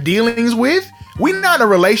can't have dealings with. We not in a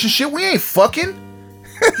relationship. We ain't fucking.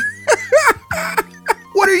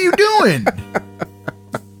 What are you doing?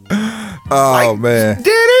 Oh, man.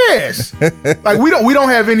 Dead ass. Like we don't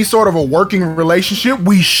have any sort of a working relationship.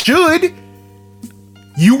 We should.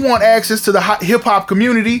 You want access to the hip hop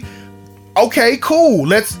community? Okay, cool.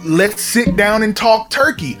 Let's sit down and talk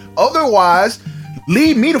turkey. Otherwise,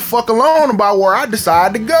 leave me the fuck alone about where I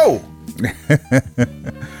decide to go.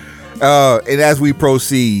 And as we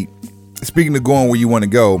proceed, speaking of going where you want to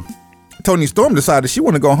go, Toni Storm decided she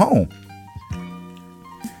want to go home.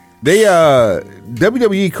 They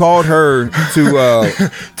WWE called her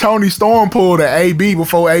to Toni Storm pulled an AB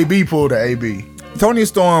before AB pulled an AB. Toni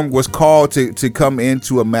Storm was called to come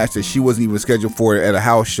into a match that she wasn't even scheduled for at a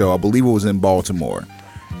house show. I believe it was in Baltimore,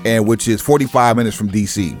 and which is 45 minutes from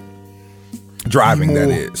DC. Driving, that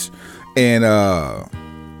is. And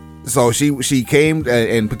so she came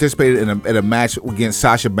and participated in a match against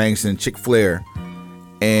Sasha Banks and Chick Flair,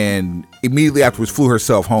 and immediately afterwards flew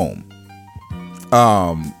herself home.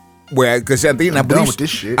 Because I think done with this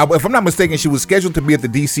shit. If I'm not mistaken, she was scheduled to be at the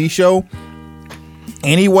DC show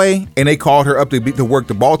anyway, and they called her up to work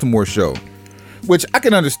the Baltimore show, which I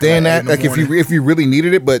can understand that. Like if you really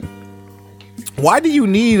needed it, but why do you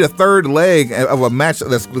need a third leg of a match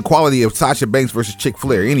that's the quality of Sasha Banks versus Chick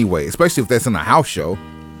Flair anyway? Especially if that's in a house show.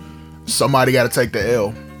 Somebody got to take the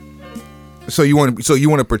L. So you want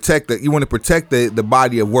to protect the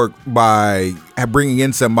body of work by bringing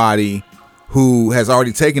in somebody who has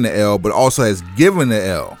already taken the L, but also has given the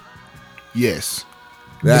L. Yes.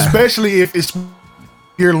 Especially if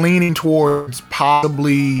you're leaning towards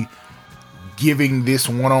possibly giving this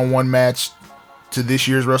one-on-one match to this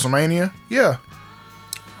year's WrestleMania. Yeah.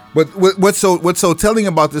 But what's so telling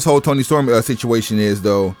about this whole Toni Storm situation is,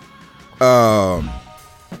 though, the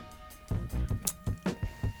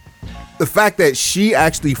fact that she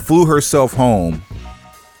actually flew herself home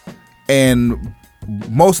and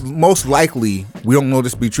most likely, we don't know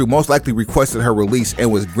this to be true, most likely requested her release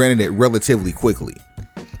and was granted it relatively quickly.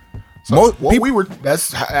 So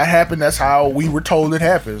that happened. That's how we were told it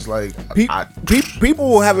happens. Like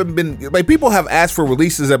people haven't been like people have asked for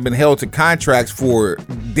releases that have been held to contracts for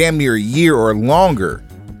damn near a year or longer.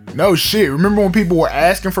 No shit. Remember when people were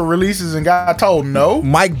asking for releases and got told no?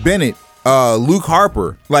 Mike Bennett, Luke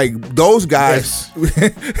Harper, like those guys.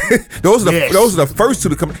 Yes. those are the first two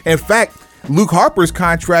to come. In fact, Luke Harper's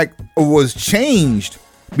contract was changed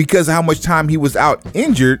because of how much time he was out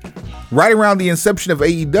injured right around the inception of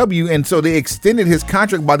AEW, and so they extended his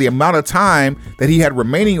contract by the amount of time that he had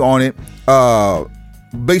remaining on it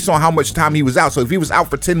based on how much time he was out. So if he was out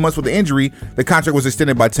for 10 months with the injury, the contract was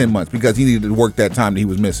extended by 10 months because he needed to work that time that he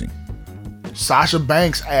was missing. Sasha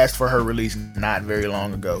Banks asked for her release not very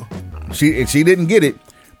long ago. She didn't get it,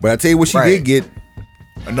 But I tell you what she did get.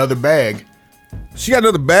 Another bag. She got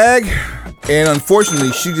another bag, and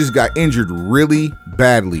unfortunately, she just got injured really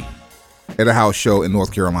badly at a house show in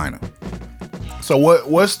North Carolina. So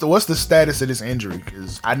what's the status of this injury?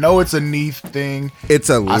 Because I know it's a knee thing. It's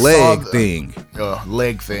a leg thing.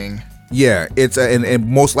 Leg thing. Yeah, it's and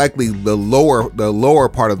most likely the lower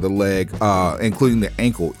part of the leg, including the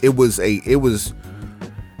ankle. It was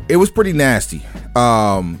pretty nasty.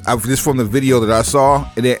 Just from the video that I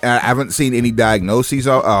saw, and I haven't seen any diagnoses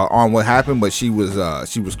on what happened, but she was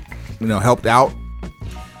helped out.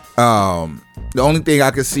 The only thing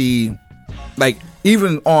I could see, like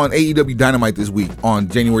even on AEW Dynamite this week on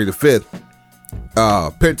January the 5th,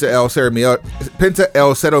 Penta El Zero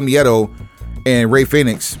Miedo and Rey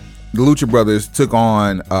Fenix, the Lucha Brothers, took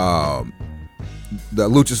on the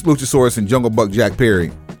Luchasaurus and Jungle Buck Jack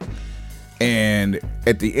Perry. And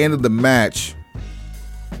at the end of the match,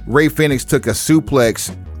 Rey Fenix took a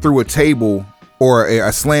suplex through a table, or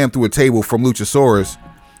a slam through a table from Luchasaurus.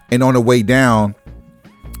 And on the way down,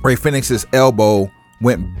 Rey Fenix's elbow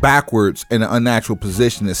went backwards in an unnatural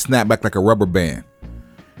position and snapped back like a rubber band.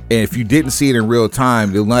 And if you didn't see it in real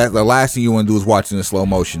time, the last thing you want to do is watch it in slow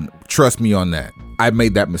motion. Trust me on that. I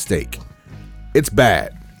made that mistake. It's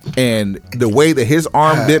bad. And the way that his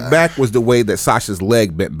arm bent back was the way that Sasha's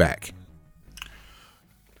leg bent back.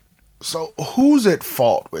 So who's at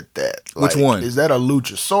fault with that? Which one? Is that a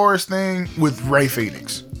Luchasaurus thing with Rey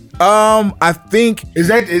Fenix? I think is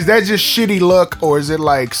that just shitty luck, or is it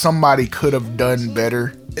like somebody could have done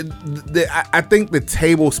better? I think the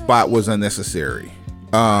table spot was unnecessary.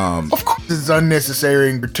 Of course, it's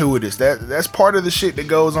unnecessary and gratuitous. That's part of the shit that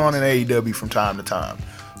goes on in AEW from time to time.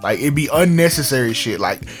 Like, it'd be unnecessary shit.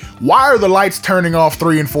 Like, why are the lights turning off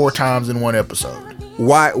 3 and 4 times in one episode?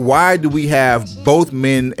 Why do we have both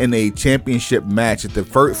men in a championship match at the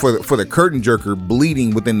for the curtain jerker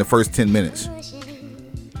bleeding within the first 10 minutes?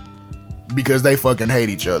 Because they fucking hate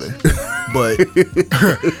each other. But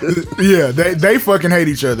yeah, they fucking hate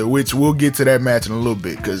each other, which we'll get to that match in a little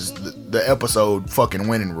bit, because the episode fucking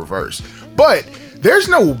went in reverse. But there's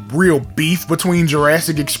no real beef between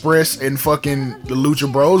Jurassic Express and fucking the Lucha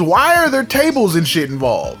Bros. Why are there tables and shit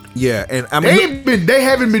involved? Yeah, and I mean, they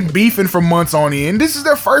haven't been beefing for months on end. This is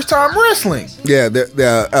their first time wrestling. Yeah,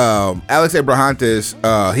 Alex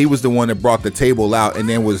Abrahantes, he was the one that brought the table out and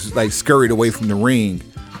then was like scurried away from the ring.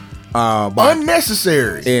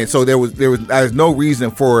 Unnecessary. And so there's no reason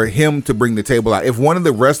for him to bring the table out. If one of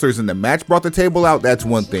the wrestlers in the match brought the table out, that's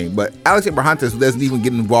one thing. But Alex Abrahantes doesn't even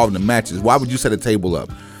get involved in the matches. Why would you set a table up?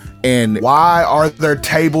 And why are there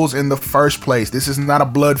tables in the first place? This is not a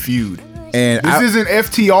blood feud. And this isn't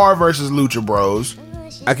FTR versus Lucha Bros.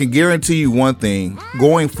 I can guarantee you one thing: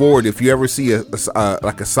 going forward, if you ever see a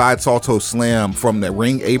side salto slam from the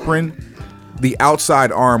ring apron, the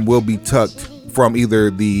outside arm will be tucked from either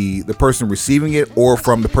the person receiving it or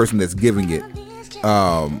from the person that's giving it.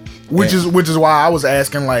 Which is why I was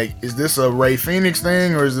asking, like, is this a Rey Fenix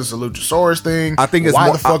thing or is this a Luchasaurus thing? I think it's why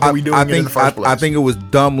the fuck are we doing it in the first place? I think it was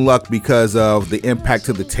dumb luck because of the impact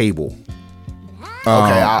to the table.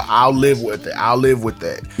 Okay, I'll live with it. I'll live with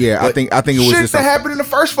that. Yeah, but I think it was shit just that happened in the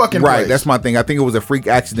first fucking place. Right, that's my thing. I think it was a freak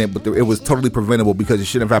accident, but it was totally preventable because it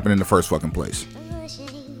shouldn't have happened in the first fucking place.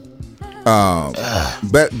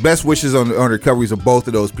 Best wishes on the recoveries of both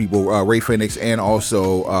of those people, Rey Fenix and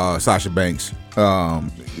also Sasha Banks. At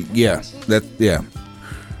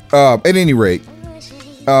any rate,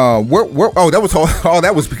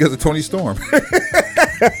 that was because of Tony Storm.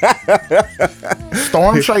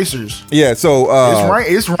 Storm chasers. Yeah, so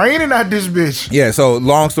it's raining out this bitch. Yeah, so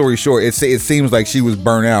long story short, it seems like she was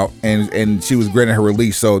burnt out and she was granted her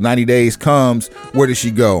release. So 90 days comes. Where does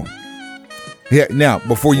she go? Yeah. Now,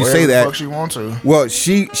 before you say that, fuck she want to. Well,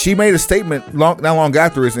 she made a statement not long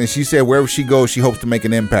after this, and she said wherever she goes, she hopes to make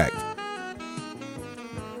an impact.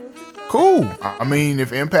 Cool. I mean,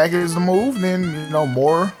 if Impact is the move, then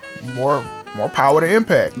more power to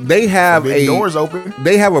Impact. They have doors open.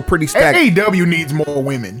 They have a pretty stacked. AEW needs more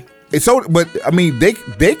women. But I mean, they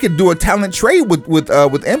could do a talent trade with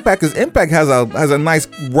Impact, because Impact has a nice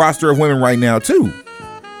roster of women right now too.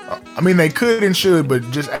 I mean, they could and should, but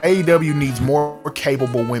just AEW needs more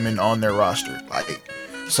capable women on their roster. Like,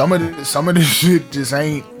 some of this shit just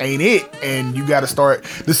ain't it, and you got to start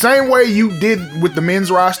the same way you did with the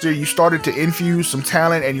men's roster. You started to infuse some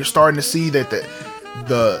talent, and you're starting to see that the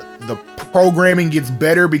programming gets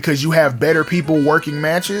better because you have better people working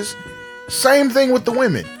matches. Same thing with the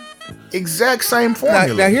women. Exact same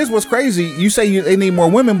formula. Now here's what's crazy. You say they need more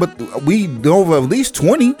women, but we know of at least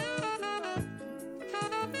 20.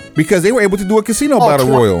 Because they were able to do a casino battle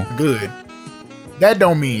royal. Good. that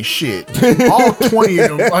don't mean shit. All 20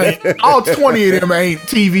 of them, all 20 of them ain't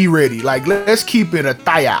TV ready. Like, let's keep it a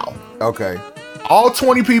thayao. Okay. All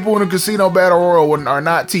 20 people in the Casino Battle Royal are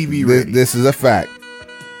not TV ready. This is a fact.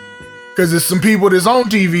 Because there's some people that's on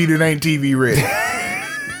TV that ain't TV ready.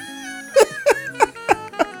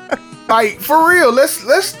 Like, for real,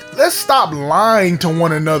 let's stop lying to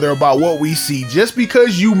one another about what we see. Just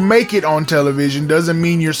because you make it on television doesn't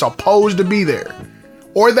mean you're supposed to be there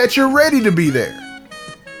or that you're ready to be there.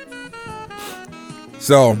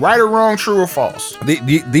 So, right or wrong, true or false?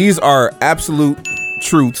 These are absolute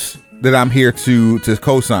truths that I'm here to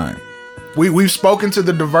co-sign. We've spoken to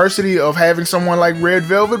the diversity of having someone like Red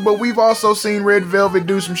Velvet, but we've also seen Red Velvet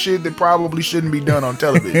do some shit that probably shouldn't be done on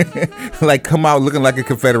television. Like come out looking like a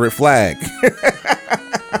Confederate flag.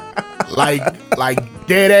 like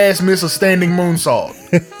dead ass miss a standing moonsault.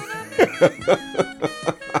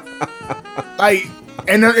 Like,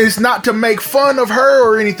 and it's not to make fun of her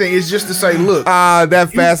or anything. It's just to say, look.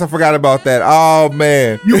 That fast. I forgot about that. Oh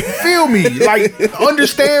man. You feel me? Like,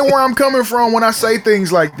 understand where I'm coming from when I say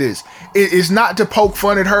things like this. It's not to poke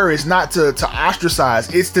fun at her. It's not to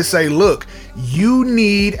ostracize. It's to say, look, you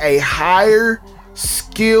need a higher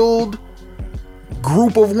skilled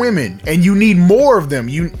group of women, and you need more of them.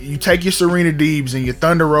 You take your Serena Deebs and your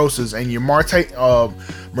Thunder Rosas and your Mercedes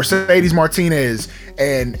Martinez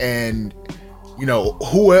and you know,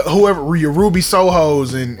 whoever, your Ruby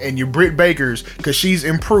Sohos and your Britt Bakers, because she's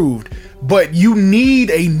improved. But you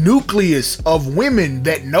need a nucleus of women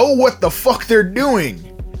that know what the fuck they're doing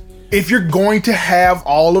if you're going to have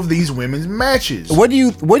all of these women's matches. What do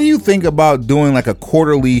you think about doing like a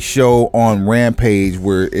quarterly show on Rampage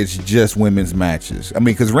where it's just women's matches? I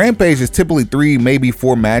mean, because Rampage is typically 3, maybe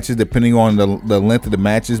 4 matches depending on the length of the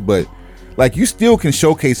matches, but like you still can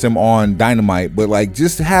showcase them on Dynamite, but like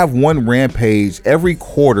just have one Rampage every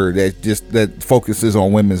quarter that focuses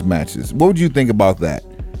on women's matches. What would you think about that?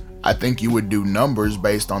 I think you would do numbers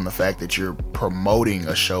based on the fact that you're promoting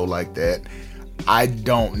a show like that. I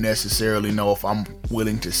don't necessarily know if I'm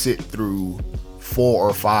willing to sit through 4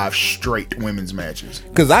 or 5 straight women's matches.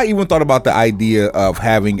 Because I even thought about the idea of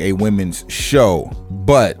having a women's show,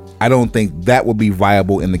 but I don't think that would be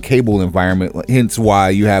viable in the cable environment. Hence why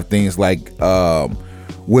you have things like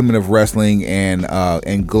Women of Wrestling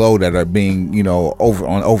and Glow that are being, you know,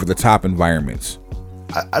 over the top environments.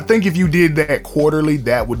 I think if you did that quarterly,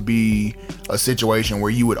 that would be a situation where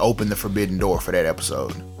you would open the forbidden door for that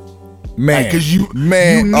episode. Man, because you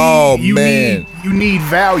need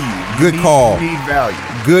value. Good call. You need value.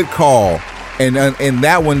 Good call. And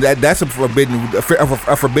that one, that's a forbidden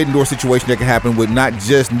door situation that can happen with not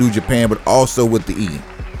just New Japan, but also with the E.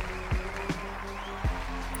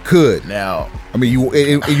 Could now. I mean,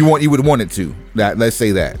 you would want it to. Let's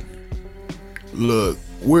say that. Look,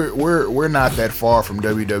 we're not that far from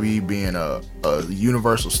WWE being a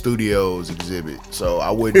Universal Studios exhibit, so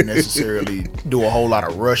I wouldn't necessarily do a whole lot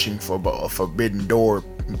of rushing for a Forbidden Door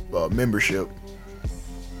membership.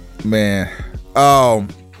 Man,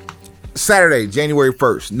 Saturday, January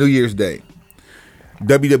 1st, New Year's Day,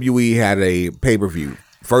 WWE had a pay-per-view.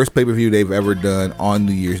 First pay-per-view they've ever done on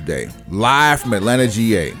New Year's Day, live from Atlanta,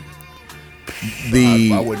 GA.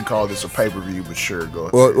 I wouldn't call this a pay-per-view, but sure, go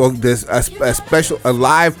ahead. Well, there's a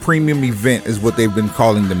live premium event is what they've been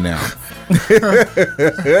calling them now.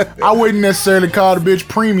 I wouldn't necessarily call the bitch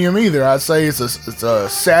premium either. I'd say it's a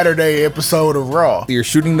Saturday episode of Raw. You're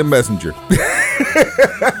shooting the messenger.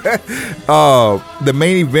 The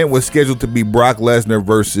main event was scheduled to be Brock Lesnar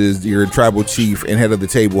versus your tribal chief and head of the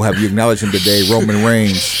table. Have you acknowledged him today, Roman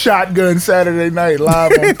Reigns? Shotgun Saturday night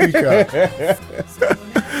live on Peacock.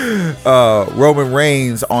 Roman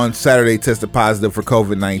Reigns on Saturday tested positive for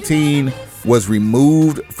COVID-19, was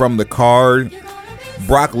removed from the card.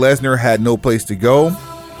 Brock Lesnar had no place to go.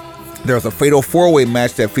 There was a fatal 4-way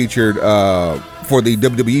match that featured for the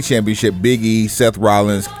WWE Championship Big E, Seth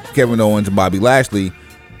Rollins, Kevin Owens, and Bobby Lashley,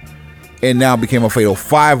 and now became a fatal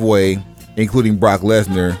 5-way, including Brock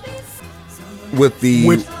Lesnar. With the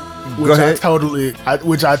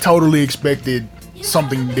which I totally expected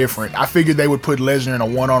something different. I figured they would put Lesnar in a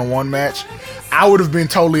one-on-one match. I would have been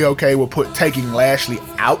totally okay with taking Lashley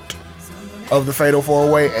out of the fatal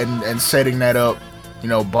 4-way and setting that up. You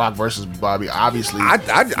know, Brock versus Bobby. Obviously, I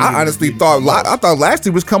honestly thought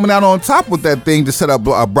Lashley was coming out on top with that thing to set up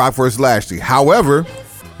Brock versus Lashley. However,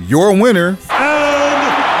 your winner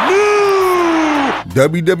and new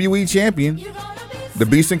WWE champion, the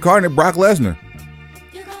Beast Incarnate, Brock Lesnar.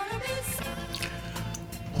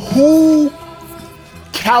 Who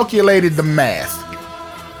calculated the math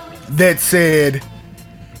that said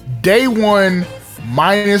day one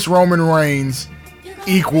minus Roman Reigns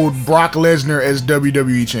equaled Brock Lesnar as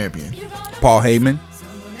WWE champion? Paul Heyman.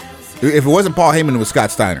 If it wasn't Paul Heyman, it was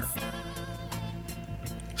Scott Steiner.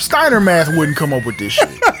 Steiner math wouldn't come up with this shit.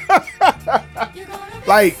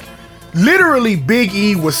 Like, literally, Big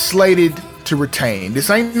E was slated to retain. This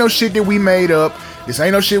ain't no shit that we made up. This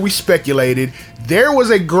ain't no shit we speculated. There was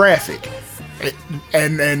a graphic,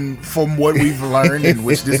 and from what we've learned, and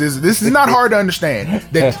which this is not hard to understand,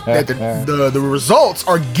 that the results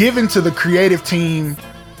are given to the creative team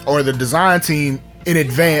or the design team in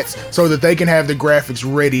advance so that they can have the graphics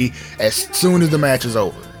ready as soon as the match is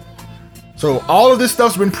over. So all of this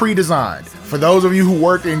stuff's been pre-designed. For those of you who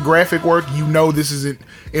work in graphic work, you know this is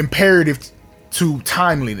imperative to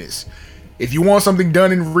timeliness. If you want something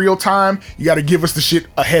done in real time, you got to give us the shit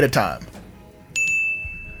ahead of time.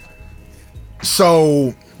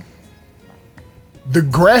 So the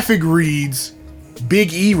graphic reads,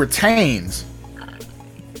 Big E retains.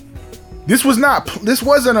 This wasn't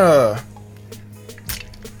a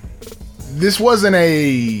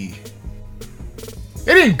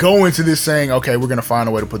they didn't go into this saying, okay, we're gonna find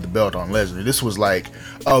a way to put the belt on Lesnar. This was like,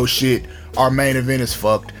 oh shit, our main event is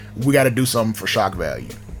fucked. We gotta do something for shock value,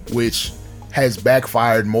 which has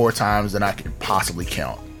backfired more times than I can possibly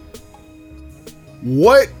count.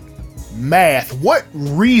 What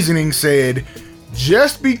reasoning said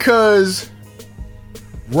just because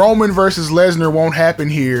Roman versus Lesnar won't happen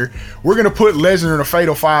here, we're gonna put Lesnar in a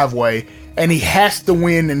fatal 5-way and he has to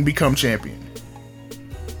win and become champion?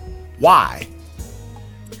 Why?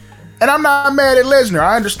 And I'm not mad at Lesnar.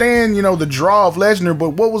 I understand, the draw of Lesnar,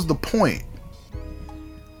 but what was the point?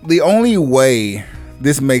 The only way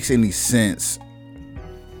this makes any sense,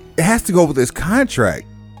 it has to go with his contract.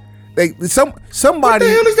 Like somebody. What the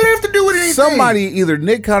hell does that have to do with anything? Somebody, either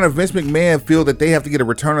Nick Khan or Vince McMahon, feel that they have to get a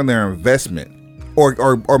return on their investment,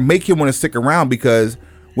 or make him want to stick around, because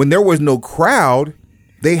when there was no crowd,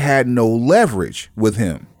 they had no leverage with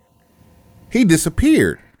him. He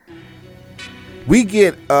disappeared. We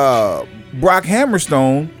get Brock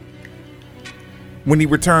Hammerstone when he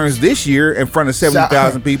returns this year in front of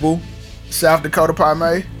 70,000 people. South Dakota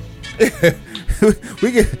Pame.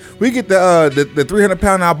 we get the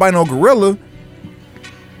 300-pound albino gorilla.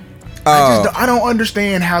 I don't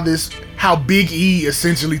understand how Big E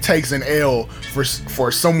essentially takes an L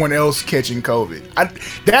for someone else catching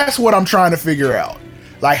COVID. That's what I'm trying to figure out.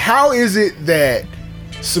 Like, how is it that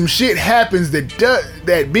some shit happens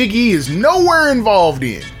that Big E is nowhere involved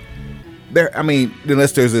in?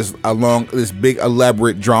 Unless there's this big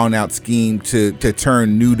elaborate drawn out scheme to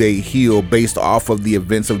turn New Day heel based off of the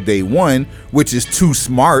events of day one, which is too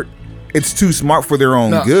smart. It's too smart for their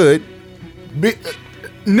own good.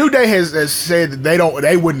 New Day has said that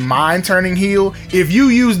they wouldn't mind turning heel. If you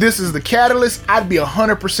use this as the catalyst, I'd be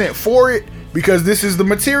 100% for it, because this is the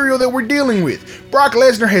material that we're dealing with. Brock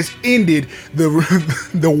Lesnar has ended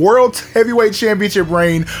the World Heavyweight Championship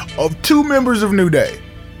reign of 2 members of New Day.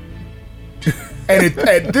 And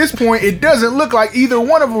at this point, it doesn't look like either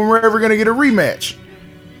one of them are ever going to get a rematch.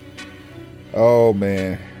 Oh,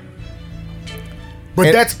 man.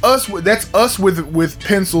 But that's us with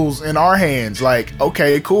pencils in our hands. Like,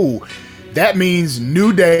 okay, cool. That means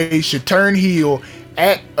New Day should turn heel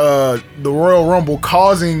at the Royal Rumble,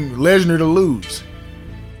 causing Lesnar to lose.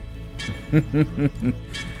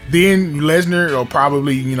 Then Lesnar will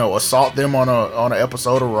probably, assault them on an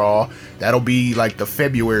episode of Raw. That'll be like the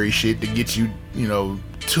February shit to get you,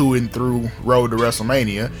 to and through road to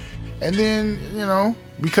WrestleMania. And then,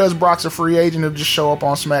 because Brock's a free agent, he'll just show up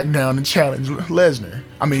on SmackDown and challenge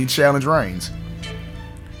challenge Reigns.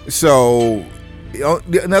 So,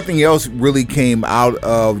 nothing else really came out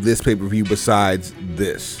of this pay-per-view besides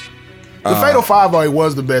this. The Fatal 5-Way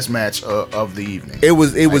was the best match of the evening. It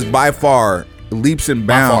was by far leaps and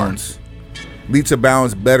bounds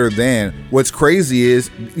better than. What's crazy is,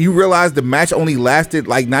 you realize the match only lasted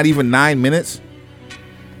like not even 9 minutes.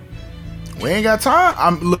 We ain't got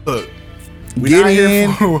time. Get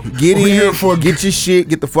your shit,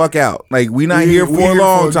 get the fuck out. Like, we not here for a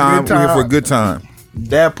long time. We're here for a good time.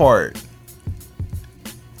 That part.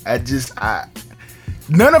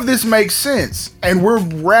 None of this makes sense, and we're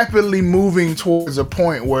rapidly moving towards a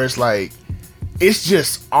point where it's like, it's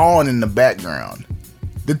just on in the background.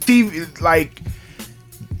 The TV,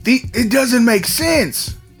 it doesn't make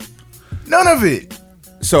sense. None of it.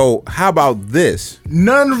 So how about this?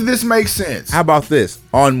 None of this makes sense. How about this?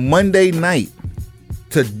 On Monday night,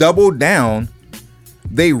 to double down,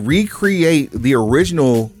 they recreate the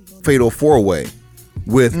original Fatal 4-Way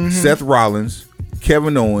with Seth Rollins,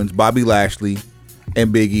 Kevin Owens, Bobby Lashley,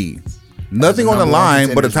 and Big E. Nothing on the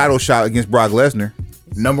line but a title shot against Brock Lesnar.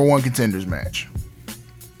 Number 1 contenders match.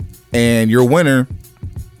 And your winner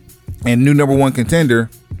And new number one contender,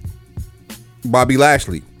 Bobby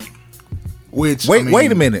Lashley. Which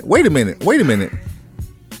Wait a minute.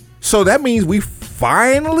 So that means we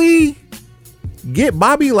finally get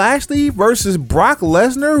Bobby Lashley versus Brock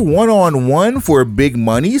Lesnar 1-on-1 for big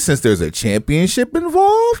money since there's a championship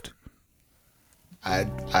involved? I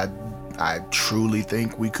truly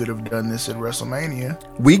think we could have done this at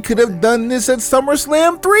WrestleMania. We could have done this at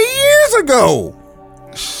SummerSlam 3 years ago.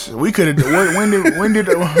 We could have. When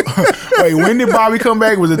did Bobby come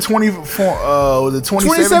back? Was it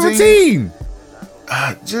 2017?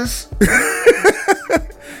 Just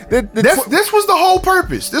this was the whole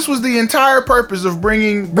purpose. This was the entire purpose of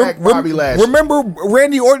bringing back Bobby Lashley. Remember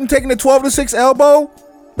Randy Orton taking the 12-6 elbow?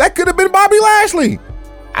 That could have been Bobby Lashley.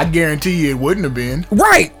 I guarantee you it wouldn't have been.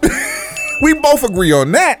 Right. We both agree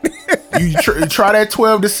on that. You try that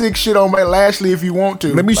 12-6 shit on Matt Lashley if you want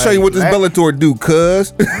to. Let me show you what this Bellator do,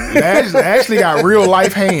 cuz. Lashley got real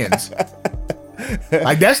life hands.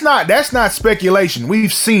 Like that's not speculation.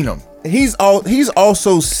 We've seen him. He's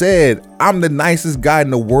also said, I'm the nicest guy in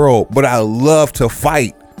the world, but I love to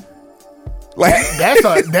fight. Like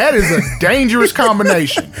that is a dangerous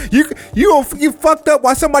combination. You fucked up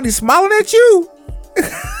while somebody's smiling at you.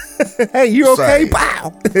 Hey, you okay?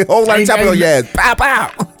 Pow. Hold on top of your ass. Pow,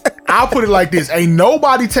 pow. I'll put it like this. Ain't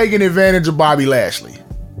nobody taking advantage of Bobby Lashley.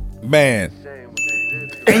 Man.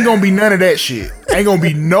 Ain't gonna be none of that shit. Ain't gonna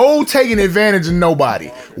be no taking advantage of nobody.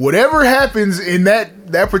 Whatever happens in that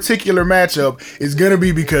particular matchup is gonna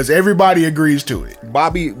be because everybody agrees to it.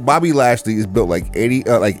 Bobby Lashley is built like every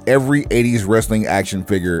 80s wrestling action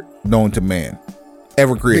figure known to man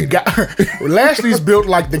ever created. Lashley's built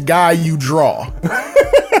like the guy you draw.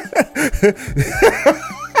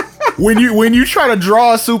 When you try to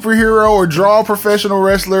draw a superhero or draw a professional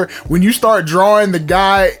wrestler, when you start drawing the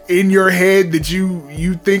guy in your head that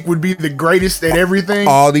you think would be the greatest at everything,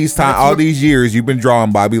 all these years you've been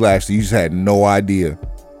drawing Bobby Lashley, you just had no idea.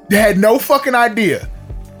 You had no fucking idea.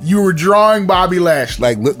 You were drawing Bobby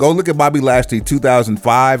Lashley. Like, go look at Bobby Lashley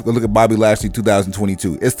 2005. Go look at Bobby Lashley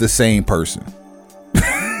 2022. It's the same person.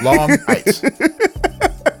 Long tights.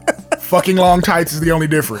 Fucking long tights is the only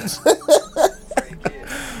difference.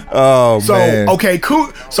 Oh, man. Okay,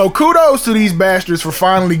 so kudos to these bastards for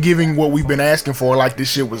finally giving what we've been asking for, like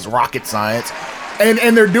this shit was rocket science.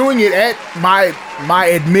 And they're doing it at my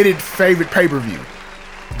admitted favorite pay-per-view.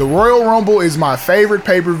 The Royal Rumble is my favorite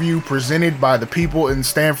pay-per-view presented by the people in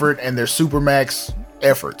Stamford and their Supermax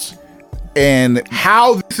efforts. And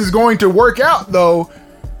how this is going to work out, though,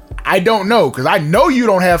 I don't know, because I know you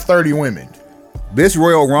don't have 30 women. This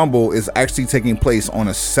Royal Rumble is actually taking place on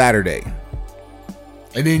a Saturday.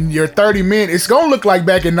 And then your 30 men, it's going to look like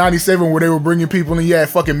back in 97 where they were bringing people and you had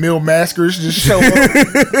fucking Mil Maskers just show up.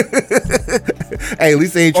 Hey, at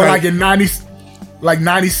least they ain't trying. Or like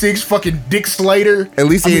 96 fucking Dick Slater. At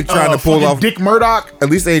least they ain't trying to pull off Dick Murdoch. At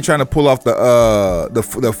least they ain't trying to pull off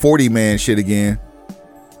the 40 man shit again.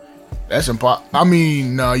 That's impossible. I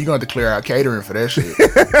mean, no, you're going to have to clear out catering for that shit.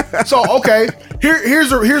 So, okay,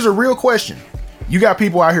 here's a real question. You got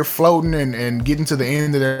people out here floating and getting to the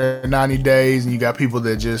end of their 90 days, and you got people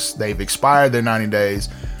that they've expired their 90 days.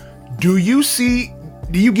 Do you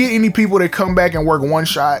get any people that come back and work one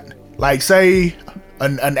shot? Like, say,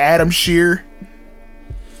 an Adam Shear?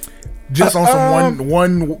 Just on some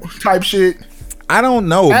one type shit? I don't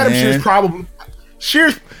know, Adam man. Shear's probably...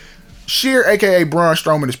 Sheer, aka Braun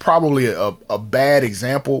Strowman, is probably a bad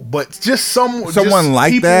example, but just someone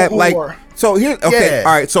like that, like so. Here, okay, yeah.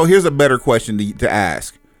 All right. So here's a better question to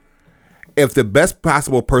ask: if the best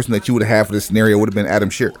possible person that you would have for this scenario would have been Adam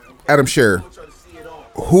Shear,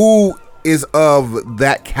 who is of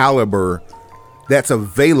that caliber that's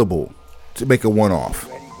available to make a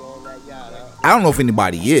one-off? I don't know if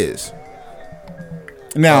anybody is.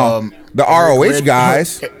 Now the ROH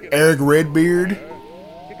guys, Eric Redbeard.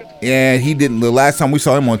 Yeah, he didn't. The last time we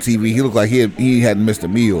saw him on TV, he looked like he hadn't missed a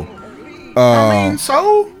meal. I mean,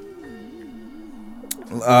 so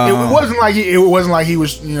it wasn't like he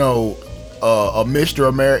was, a Mr.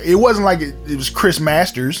 America. It wasn't like it was Chris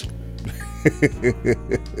Masters.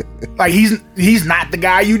 Like he's not the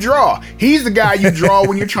guy you draw. He's the guy you draw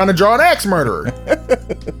when you're trying to draw an axe murderer.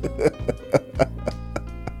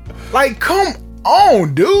 Like, come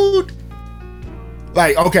on, dude.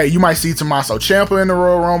 Like, okay, you might see Tommaso Ciampa in the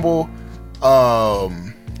Royal Rumble.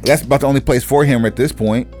 That's about the only place for him at this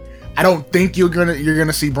point. I don't think you're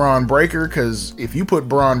gonna see Braun Breaker, because if you put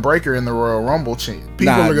Braun Breaker in the Royal Rumble, people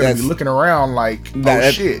are gonna be looking around like,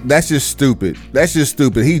 shit. That's just stupid.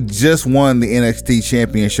 He just won the NXT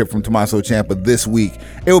championship from Tommaso Ciampa this week.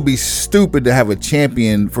 It would be stupid to have a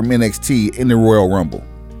champion from NXT in the Royal Rumble.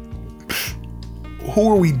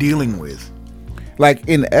 who are we dealing with? Like,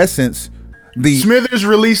 in essence, the Smithers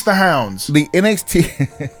released the Hounds. the NXT.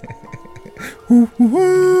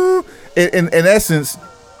 in essence,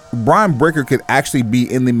 Braun Breaker could actually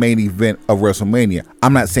be in the main event of WrestleMania.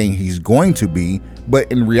 I'm not saying he's going to be,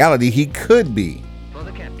 but in reality, he could be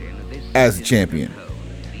as a champion.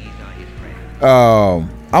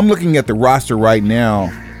 I'm looking at the roster right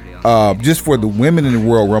now, just for the women in the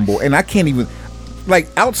Royal Rumble, and I can't even, like,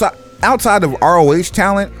 outside of ROH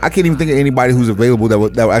talent, I can't even think of anybody who's available that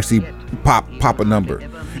will actually pop a number,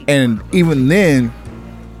 and even then,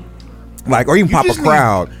 like, or even pop a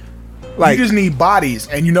crowd. Like, you just need bodies,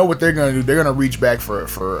 and you know what they're gonna do? They're gonna reach back for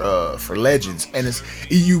legends, and it's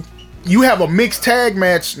you have a mixed tag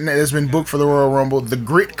match that's been booked for the Royal Rumble, the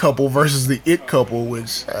Grit couple versus the It couple,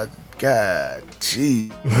 which God,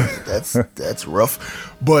 gee, that's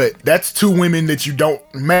rough. But that's two women that you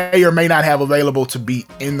may or may not have available to be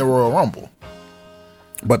in the Royal Rumble.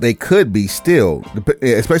 But they could be still,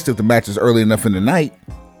 especially if the match is early enough in the night.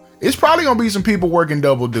 It's probably gonna be some people working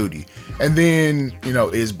double duty, and then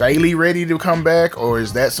is Bayley ready to come back, or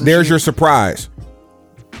is that some? There's your surprise.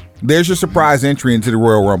 There's your surprise entry into the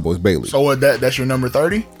Royal Rumble is Bayley. So that's your number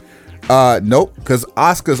 30? Nope, because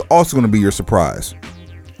Asuka's also gonna be your surprise.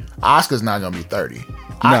 Asuka's not gonna be 30.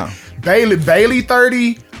 No. Bayley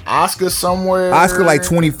 30. Asuka somewhere. Asuka like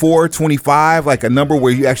 24, 25, like a number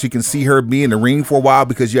where you actually can see her be in the ring for a while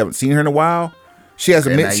because you haven't seen her in a while. She has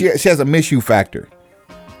she has a miss you factor.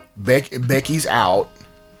 Becky's out,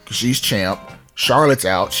 she's champ. Charlotte's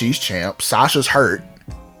out, she's champ. Sasha's hurt,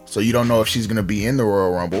 so you don't know if she's gonna be in the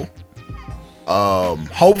Royal Rumble.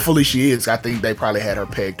 Hopefully she is. I think they probably had her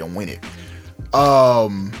pegged to win it.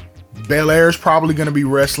 Belair's probably gonna be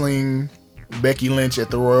wrestling Becky Lynch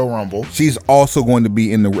at the Royal Rumble. She's also going to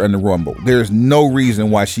be in the Rumble. There's no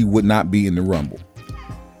reason why she would not be in the Rumble.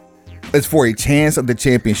 It's for a chance of the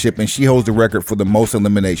championship, and she holds the record for the most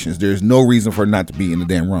eliminations. There's no reason for her not to be in the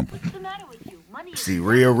damn Rumble. See,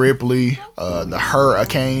 Rhea Ripley, the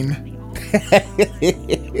Hurricane.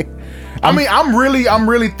 I mean, I'm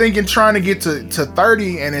really thinking trying to get to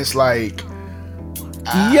 30, and it's like,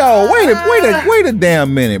 yo, wait a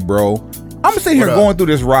damn minute, bro. I'm sitting here going through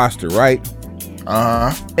this roster, right?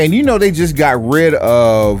 And they just got rid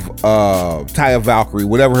of Taya Valkyrie,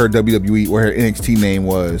 whatever her WWE or her NXT name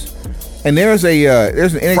was. And there's an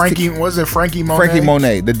NXT, Frankie Monet? Frankie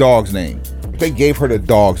Monet, the dog's name. They gave her the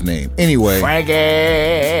dog's name. Anyway.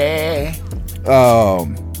 Frankie.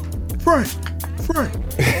 Frank.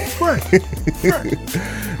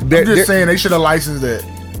 I'm just saying they should have licensed it.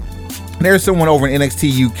 There's someone over in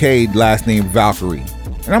NXT UK last name Valkyrie.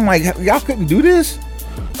 And I'm like, y'all couldn't do this?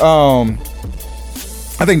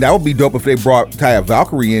 I think that would be dope if they brought Taya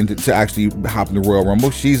Valkyrie in to actually hop in the Royal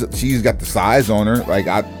Rumble. She's got the size on her. Like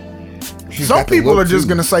some people are just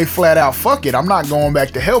gonna say flat out, fuck it, I'm not going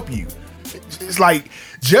back to help you. It's like,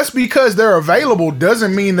 just because they're available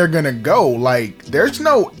doesn't mean they're gonna go. Like, there's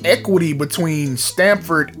no equity between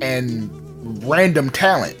Stamford and random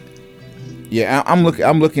talent. Yeah, I'm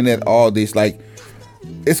looking at all this. Like,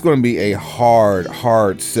 it's going to be a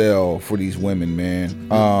hard sell for these women, man.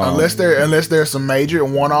 Unless there's some major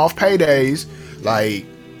one-off paydays, like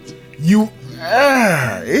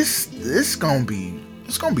it's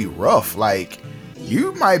gonna be rough. Like,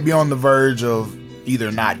 you might be on the verge of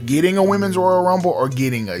either not getting a women's Royal Rumble or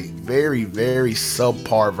getting a very, very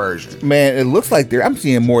subpar version. Man, it looks like I'm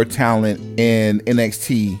seeing more talent in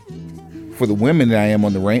NXT for the women than I am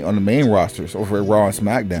on the main rosters over at Raw and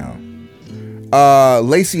SmackDown.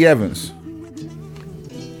 Lacey Evans.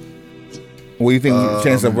 What do you think the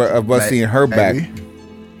chance of us seeing her back?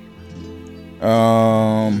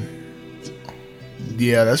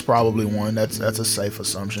 Yeah, that's probably one. That's a safe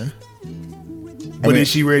assumption. But is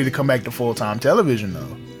she ready to come back to full-time television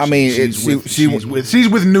though? I mean, she's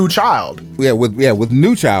with new child. Yeah, with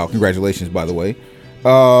new child. Congratulations, by the way.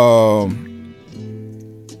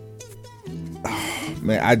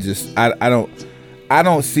 Man, I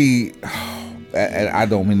don't see. And I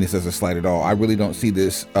don't mean this as a slight at all. I really don't see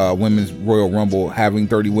this women's Royal Rumble having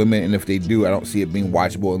 30 women, and if they do, I don't see it being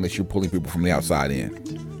watchable unless you're pulling people from the outside in.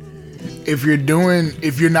 If you're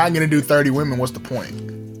not going to do 30 women, what's the point?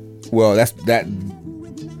 Well, that's that.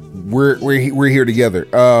 We're here together.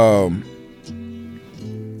 I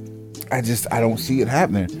don't see it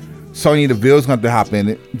happening. Sonya Deville's going to have to hop in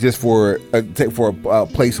it just for a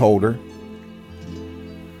placeholder.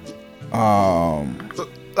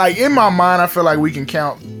 Like, in my mind, I feel like we can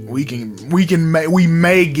count. We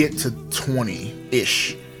may get to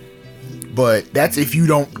 20-ish, but that's if you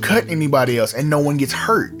don't cut anybody else and no one gets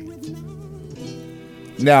hurt.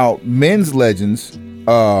 Now, men's legends.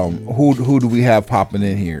 Who do we have popping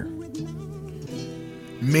in here?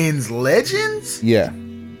 Men's legends? Yeah.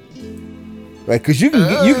 Like, cause you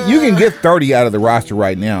can get 30 out of the roster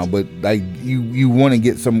right now, but like you want to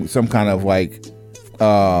get some kind of like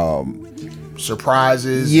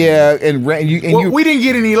surprises. Yeah, we didn't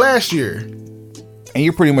get any last year, and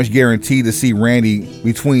you're pretty much guaranteed to see Randy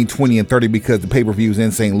between 20 and 30 because the pay-per-view is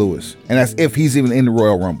in St. Louis, and that's if he's even in the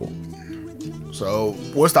Royal Rumble. So,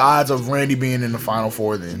 what's the odds of Randy being in the Final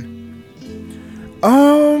Four then?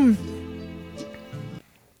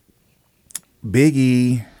 Big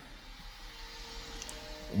E,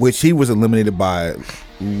 which he was eliminated by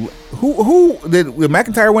who did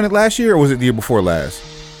McIntyre win it last year, or was it the year before last?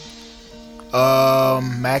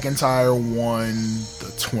 McIntyre won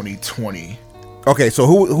the 2020. Okay, so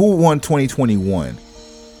who won 2021?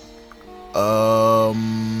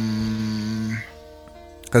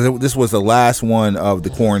 Because this was the last one of the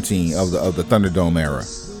quarantine of the Thunderdome era.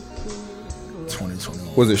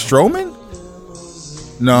 2021. Was it Strowman?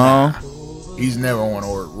 No. Nah, he's never won a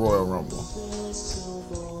Royal Rumble.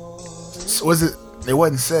 So was it? It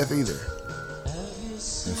wasn't Seth either.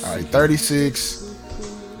 All right, 36,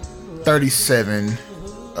 37.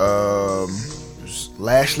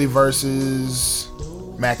 Lashley versus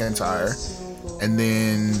McIntyre, and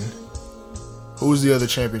then who was the other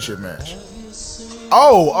championship match?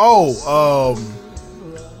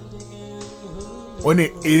 When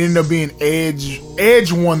it ended up being Edge.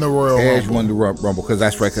 Edge won the Royal Rumble. Edge won the Rumble because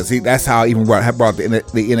that's right. Because that's how I even brought the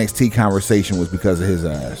NXT conversation was because of his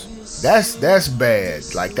ass. That's bad.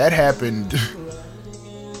 Like that happened,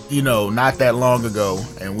 not that long ago,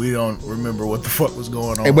 and we don't remember what the fuck was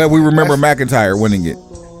going on. But we remember McIntyre winning it.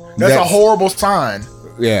 That's a horrible sign.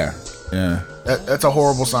 Yeah. That's a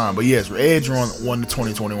horrible sign. But yes, Edge won the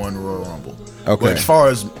 2021 Royal Rumble. Okay. But as far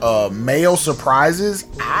as male surprises,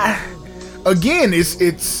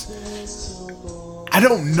 it's I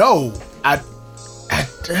don't know.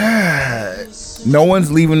 No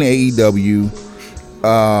one's leaving AEW.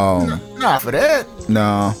 Not for that.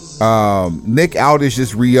 No. Nick Aldis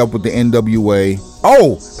just re-upped with the NWA.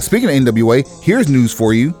 Oh, speaking of NWA, here's news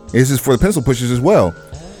for you. This is for the pencil pushers as well.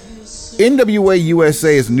 NWA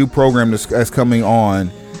USA is a new program that's coming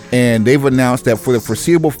on, and they've announced that for the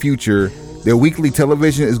foreseeable future, their weekly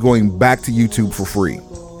television is going back to YouTube for free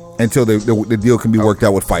until the deal can be worked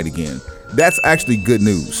out with Fight Again. That's actually good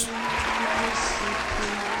news.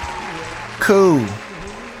 Cool.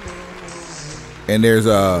 And there's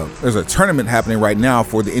a tournament happening right now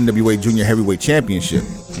for the NWA Junior Heavyweight Championship,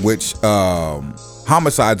 which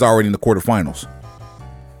Homicide's already in the quarterfinals.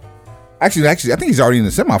 Actually, I think he's already in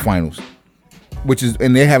the semifinals,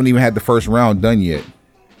 and they haven't even had the first round done yet.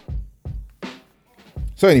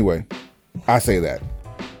 So anyway, I say that.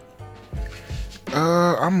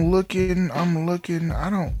 I'm looking. I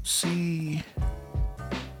don't see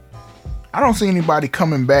anybody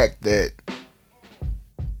coming back that.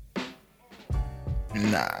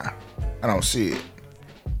 Nah, I don't see it.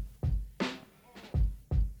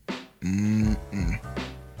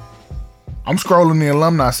 I'm scrolling the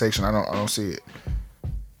alumni section. I don't see it.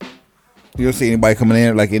 You don't see anybody coming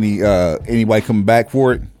in, like anybody coming back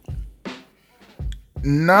for it?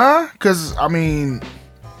 Nah, because I mean,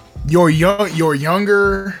 your younger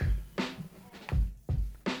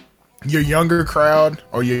crowd,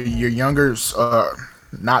 or your younger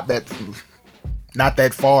not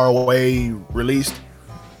that far away released.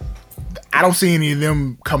 I don't see any of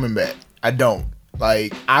them coming back. I don't.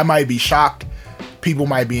 Like, I might be shocked. People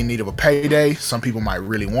might be in need of a payday. Some people might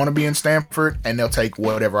really want to be in Stamford, and they'll take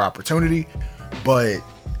whatever opportunity. But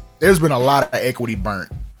there's been a lot of equity burnt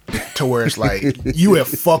to where it's like you have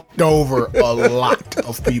fucked over a lot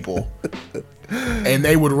of people, and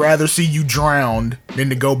they would rather see you drowned than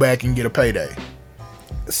to go back and get a payday.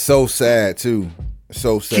 So sad too.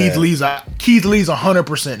 So sad. Keith Lee's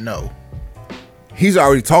 100% no. He's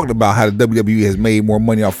already talked about how the WWE has made more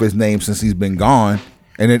money off his name since he's been gone,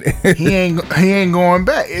 and he ain't going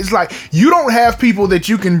back. It's like you don't have people that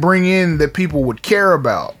you can bring in that people would care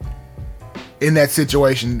about in that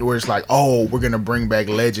situation where it's like, oh, we're gonna bring back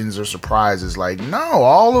legends or surprises. Like, no,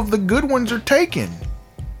 all of the good ones are taken.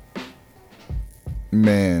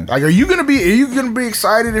 Man, like, are you gonna be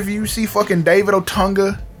excited if you see fucking David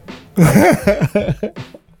Otunga?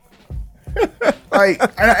 Like,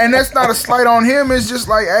 and that's not a slight on him. It's just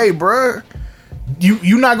like, hey, bruh,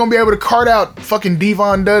 you're not gonna be able to cart out fucking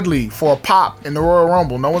Devon Dudley for a pop in the Royal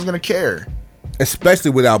Rumble. No one's gonna care,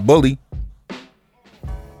 especially without Bully.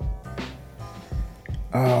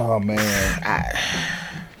 Oh man,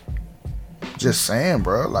 just saying,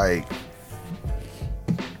 bro. Like,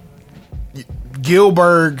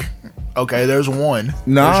 Gilbert Okay, there's one.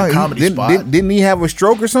 Nah, There's your comedy spot. didn't he have a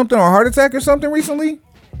stroke or something, or a heart attack or something recently?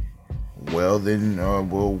 Well, then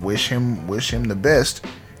we'll wish him the best.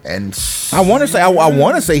 And I want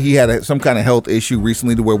to say he had some kind of health issue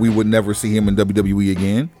recently to where we would never see him in WWE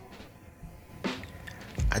again.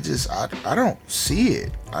 I don't see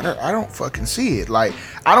it. I don't fucking see it. Like,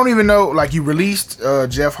 I don't even know. Like, you released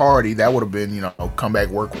Jeff Hardy, that would have been, you know, come back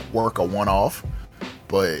work a one-off,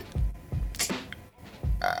 but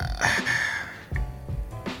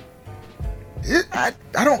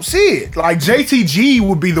I don't see it. Like, JTG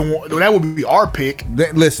would be the one. That would be our pick.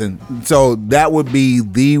 Listen, so that would be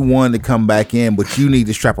the one to come back in, but you need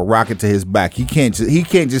to strap a rocket to his back. He can't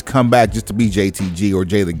just come back just to be JTG or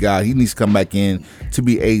Jay the God. He needs to come back in to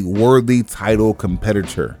be a worthy title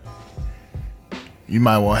competitor. You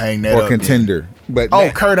might want to hang that up. Or contender. But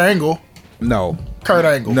Kurt Angle. No. Kurt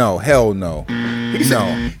Angle. No, hell no.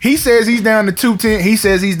 He says he's down to 210. He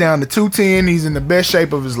says he's down to 210. He's in the best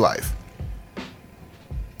shape of his life.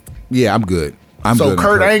 Yeah, I'm good. So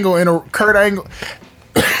Kurt Angle in a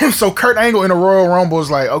Royal Rumble is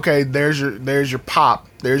like, okay, there's your pop.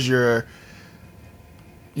 There's your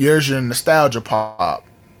nostalgia pop.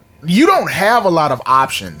 You don't have a lot of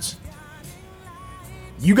options.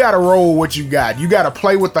 You got to roll what you got. You got to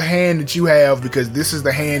play with the hand that you have, because this is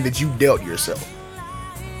the hand that you dealt yourself.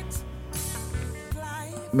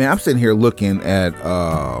 Man, I'm sitting here looking at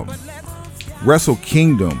Wrestle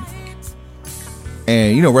Kingdom.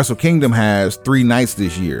 And, you know, Wrestle Kingdom has 3 nights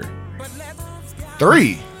this year.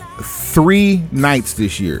 3 nights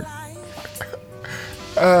this year.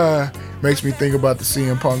 Makes me think about the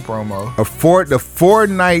CM Punk promo. The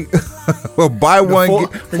 4-night buy one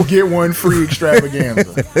get one free extravaganza.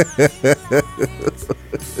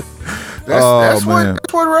 That's what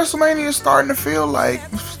WrestleMania is starting to feel like.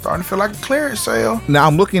 It's starting to feel like a clearance sale. Now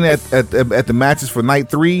I'm looking at the matches for night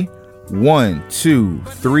 3. 1, 2,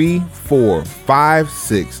 3, 4, 5,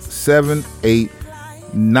 6, 7, 8,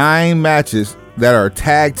 9 matches that are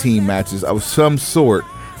tag team matches of some sort,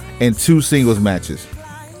 and 2 singles matches.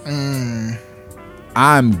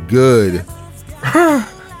 I'm good.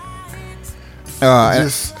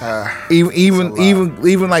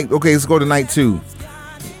 Even like, okay, let's go to night 2.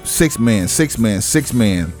 6-man,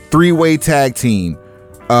 3-way tag team,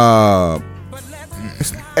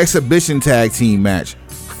 exhibition tag team match,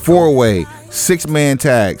 4-way, 6-man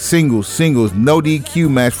tag, singles, no DQ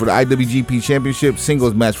match for the IWGP Championship,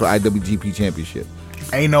 singles match for IWGP Championship.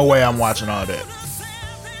 Ain't no way I'm watching all that.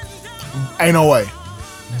 Ain't no way.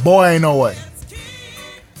 Boy, ain't no way.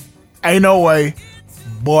 Ain't no way.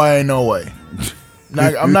 Boy, ain't no way.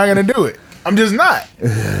 I'm not going to do it. I'm just not.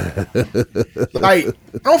 Like, I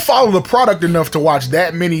don't follow the product enough to watch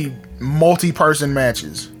that many multi-person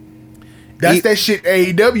matches. That's that shit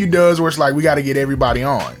AEW does, where it's like, we got to get everybody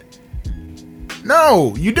on.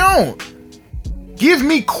 No, you don't. Give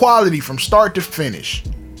me quality from start to finish.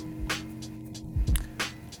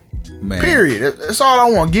 Man. Period. That's all I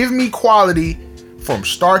want. Give me quality from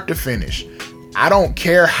start to finish. I don't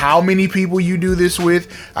care how many people you do this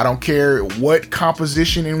with. I don't care what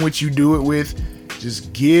composition in which you do it with.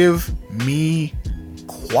 Just give me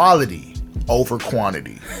quality over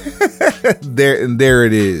quantity. There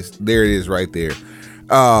it is. There it is right there.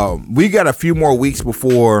 We got a few more weeks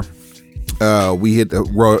before we hit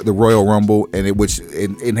the Royal Rumble, and which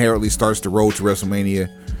inherently starts the road to WrestleMania.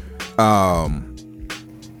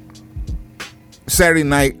 Saturday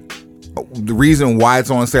night. The reason why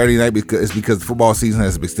it's on Saturday night is because the football season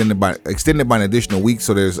has been extended by an additional week.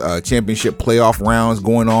 So there's championship playoff rounds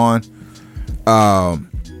going on.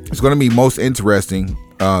 It's going to be most interesting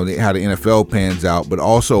how the NFL pans out, but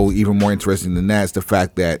also even more interesting than that is the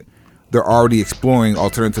fact that they're already exploring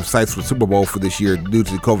alternative sites for Super Bowl for this year due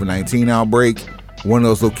to the COVID-19 outbreak. One of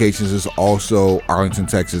those locations is also Arlington,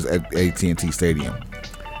 Texas at AT&T Stadium.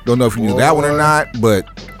 Don't know if you knew that one or not, but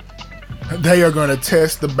they are going to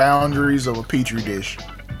test the boundaries of a petri dish.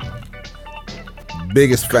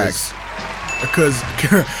 Biggest facts. Because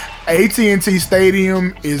AT&T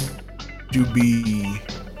Stadium is to be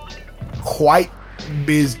quite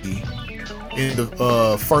busy in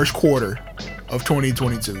the first quarter of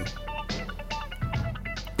 2022.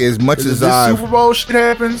 As much as Super Bowl shit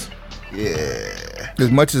happens, yeah. As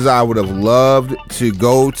much as I would have loved to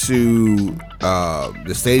go to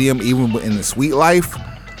the stadium, even in the Sweet Life,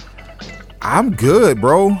 I'm good,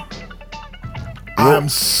 bro. I'm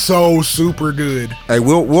so super good. Hey,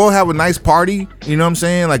 we'll have a nice party. You know what I'm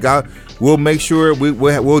saying? Like we'll make sure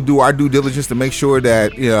we'll do our due diligence to make sure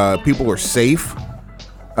that people are safe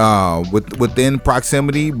within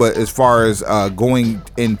proximity. But as far as going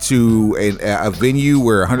into a venue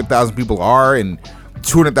where 100,000 people are and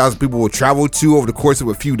 200,000 people will travel to over the course of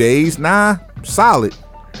a few days. Nah, solid.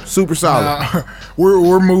 Super solid.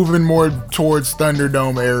 We're moving more towards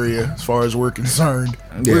Thunderdome area as far as we're concerned.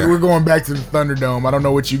 Yeah. We're going back to the Thunderdome. I don't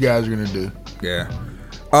know what you guys are gonna do. Yeah.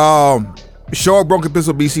 Show at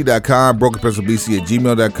brokenpencilbc.com,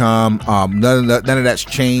 brokenpencilbc@gmail.com. None of that's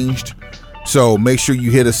changed. So make sure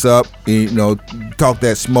you hit us up and, talk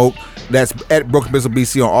that smoke. That's at Broken Pencil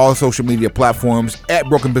BC on all social media platforms. At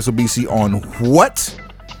Broken Pencil BC on what?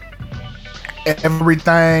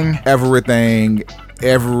 Everything. Every damn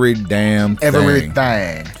thing.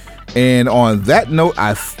 Everything. And on that note,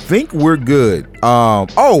 I think we're good. Wait a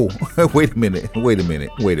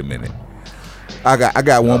minute. I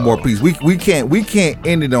got one more piece. We can't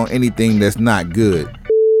end it on anything that's not good.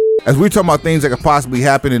 As we're talking about things that could possibly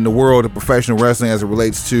happen in the world of professional wrestling as it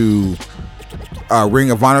relates to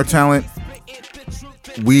Ring of Honor talent,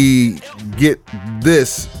 we get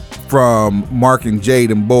this from Mark and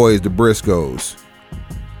Jade and boys, the Briscoes.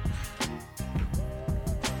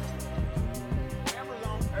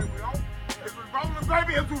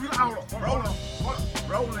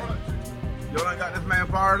 Rolling. Yo, I got this man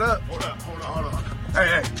fired up. Hold on.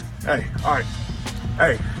 Hey, all right.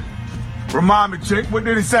 Hey, remind me, chick, what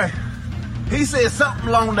did he say? He said something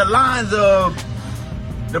along the lines of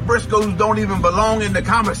the Briscoes don't even belong in the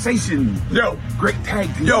conversation. Yo, great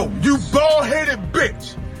tag team. Yo, you bald-headed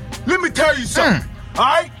bitch. Let me tell you something. All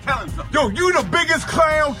right? Tell him something. Yo, you the biggest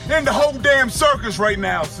clown in the whole damn circus right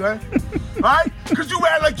now, son. All right? Because you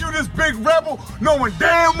act like you this big rebel, knowing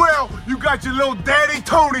damn well you got your little daddy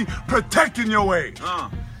Tony protecting your ass.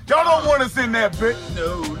 Y'all don't want us in that bitch.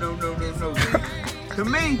 No. To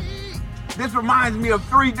me, this reminds me of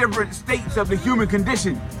 3 different states of the human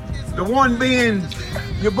condition. The one being,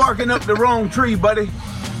 you're barking up the wrong tree, buddy.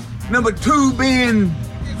 Number 2 being,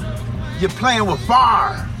 you're playing with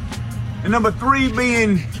fire. And number 3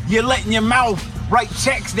 being, you're letting your mouth write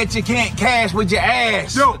checks that you can't cash with your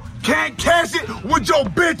ass. Yo, can't cash it with your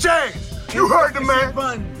bitch ass. You heard the man.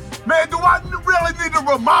 Man, do I really need to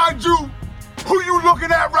remind you who you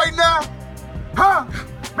looking at right now? Huh?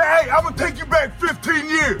 Man, hey, I'm gonna take you back 15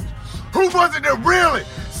 years. Who was it that really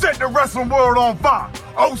set the wrestling world on fire?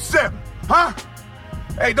 07, huh?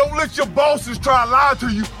 Hey, don't let your bosses try to lie to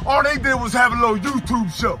you. All they did was have a little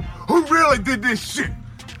YouTube show. Who really did this shit?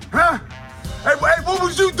 Huh? Hey, what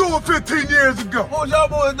was you doing 15 years ago? What was y'all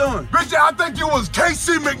boys doing? Bitch, I think you was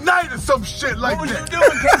KC McKnight or some shit like that. What was you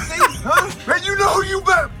doing, KC? Huh? Man, you know who you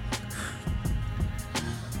met.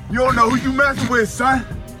 You don't know who you messing with, son.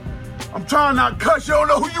 I'm trying not to cuss. You don't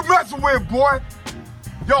know who you messing with, boy.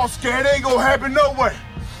 Y'all scared. It ain't gonna happen no way.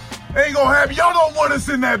 Ain't gonna happen. Y'all don't want us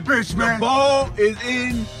in that bitch, man. The ball is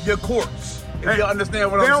in your courts. If you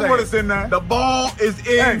understand what I'm saying. They don't want us in there. The ball is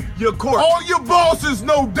in your court. All your bosses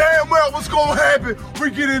know damn well what's gonna happen.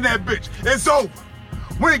 We get in that bitch. It's over.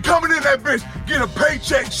 We ain't coming in that bitch, get a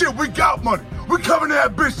paycheck. Shit, we got money. We coming in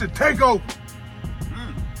that bitch to take over.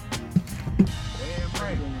 Damn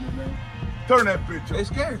right. Turn that bitch up. They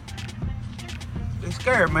scared. They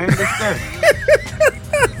scared, man. They scared.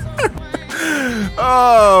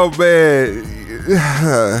 Oh man,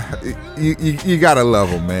 you gotta love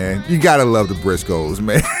them, man. You gotta love the Briscoes,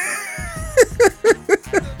 man.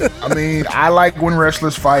 I mean, I like when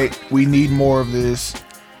wrestlers fight. We need more of this.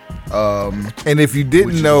 And if you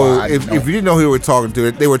didn't know, if you didn't know who they were talking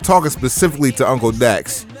to, they were talking specifically to Uncle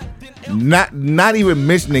Dax, not even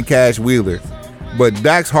mentioning Cash Wheeler, but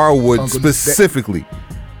Dax Harwood specifically.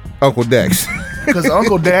 Uncle Dax, because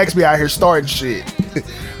Uncle Dax be out here starting shit.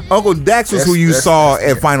 Uncle Dax was who you saw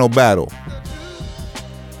at Final Battle.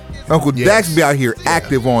 Uncle Dax be out here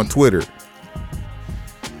active on Twitter.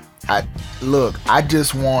 I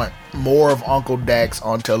just want more of Uncle Dax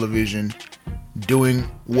on television doing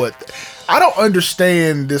what. I don't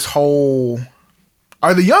understand this whole.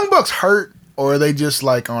 Are the Young Bucks hurt, or are they just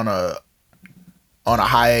like on a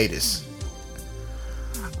hiatus?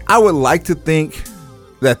 I would like to think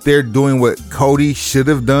that they're doing what Cody should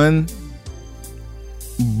have done,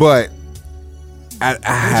 but I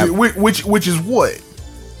have which is what?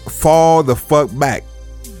 Fall the fuck back.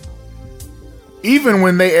 Even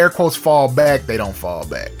when they air quotes fall back, they don't fall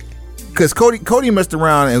back. Because Cody messed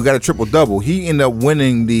around and got a triple double. He ended up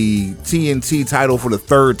winning the TNT title for the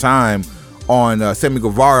 3rd time on Sammy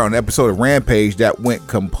Guevara on an episode of Rampage that went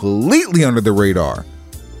completely under the radar.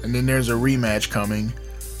 And then there's a rematch coming,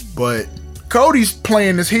 but Cody's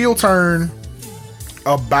playing this heel turn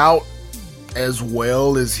about as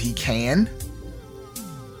well as he can.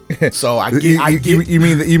 So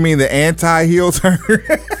you mean the anti-heel turn?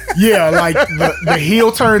 Yeah, like the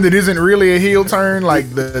heel turn that isn't really a heel turn,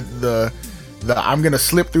 like the the I'm gonna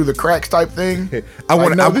slip through the cracks type thing.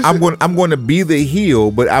 I'm going to be the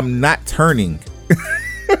heel, but I'm not turning.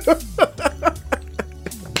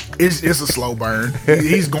 It's a slow burn.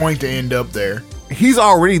 He's going to end up there. He's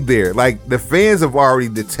already there. Like, the fans have already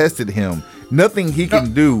detested him. Nothing he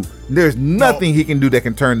can do. There's nothing he can do that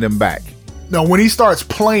can turn them back. No, when he starts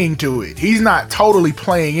playing to it, he's not totally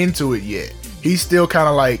playing into it yet. He's still kind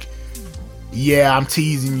of like, yeah, I'm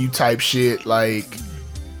teasing you type shit. Like,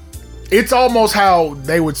 it's almost how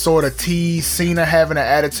they would sort of tease Cena having an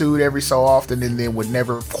attitude every so often and then would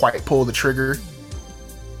never quite pull the trigger.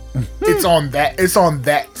 It's on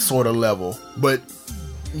that sort of level. But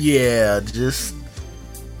yeah, just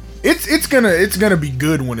it's gonna be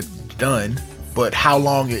good when it's done. But how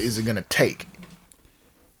long is it gonna take?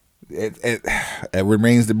 It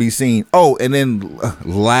remains to be seen. Oh, and then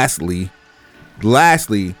lastly,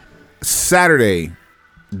 Saturday,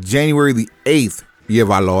 January the 8th,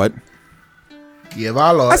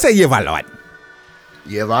 I say Yevalot.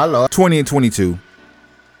 20 and 22.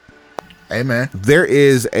 Amen. There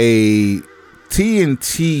is a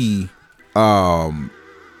TNT Battle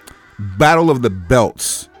of the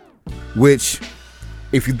Belts, which,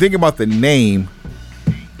 if you think about the name,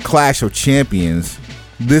 Clash of Champions,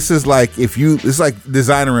 this is like it's like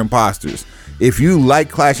Designer Imposters. If you like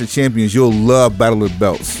Clash of Champions, you'll love Battle of the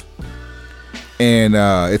Belts. And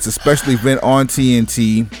it's a special event on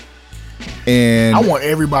TNT. And I want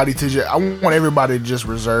everybody to just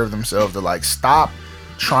reserve themselves to like stop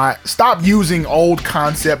using old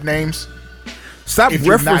concept names. Stop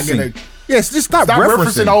referencing. Yes, just stop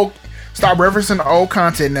referencing. Stop referencing old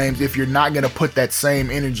content names if you're not gonna put that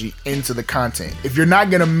same energy into the content. If you're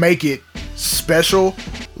not gonna make it special,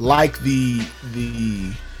 like the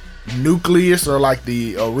nucleus or like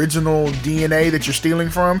the original DNA that you're stealing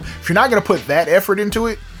from, if you're not gonna put that effort into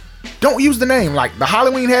it, don't use the name. Like the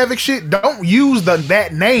Halloween Havoc shit, don't use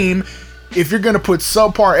that name if you're gonna put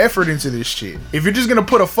subpar effort into this shit. If you're just gonna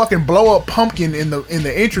put a fucking blow up pumpkin in the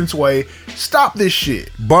entranceway, stop this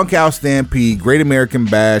shit. Bunkhouse Stampede, Great American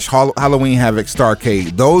Bash, Halloween Havoc,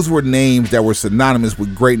 Starcade. Those were names that were synonymous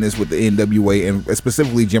with greatness with the NWA and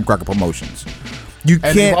specifically Jim Crockett Promotions. And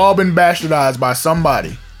they've all been bastardized by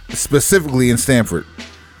somebody. Specifically in Stanford.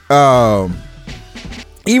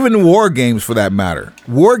 Even War Games, for that matter.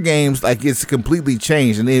 War Games, like, it's completely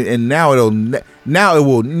changed, and now it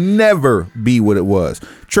will never be what it was.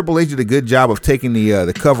 Triple H did a good job of taking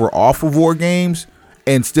the cover off of War Games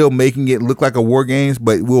and still making it look like a War Games,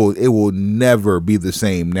 but it will never be the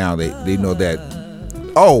same now. They know that.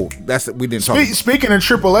 Oh, we didn't talk. Speaking of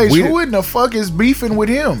Triple H, who in the fuck is beefing with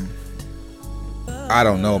him? I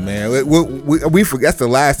don't know, man. We forgot. That's the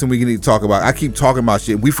last thing we need to talk about. I keep talking about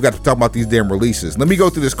shit. We forgot to talk about these damn releases. Let me go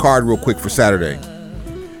through this card real quick for Saturday.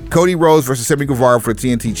 Cody Rhodes versus Sammy Guevara for the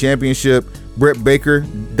TNT Championship. Britt Baker,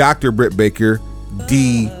 Dr. Britt Baker,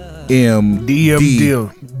 DMD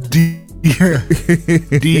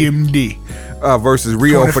versus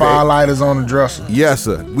Rio 25 for the lighters on the dresser. Yes,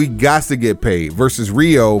 sir. We got to get paid versus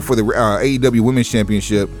Rio for the AEW Women's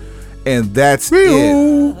Championship, and that's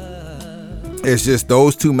it. It's just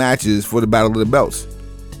those two matches for the Battle of the Belts.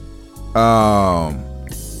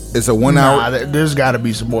 It's a 1 hour. There's got to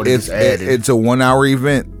be some more that's added. It's a 1 hour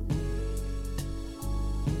event.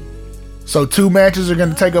 So 2 matches are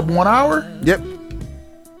going to take up 1 hour? Yep.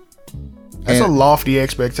 That's a lofty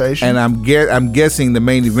expectation. And I'm guessing the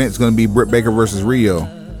main event is going to be Britt Baker versus Rio.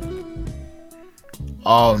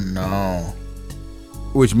 Oh no.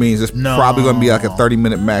 Which means it's probably going to be like a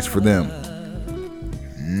 30-minute match for them.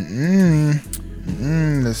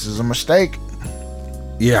 This is a mistake.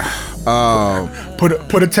 Yeah.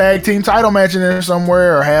 Put a tag team title match in there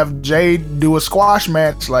somewhere, or have Jay do a squash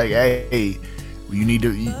match. Like, hey, you need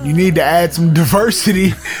to add some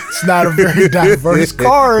diversity. It's not a very diverse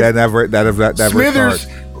card. That Smithers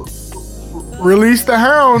card. Release the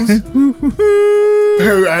hounds.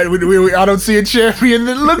 I don't see a champion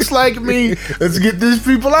that looks like me. Let's get these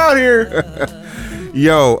people out here.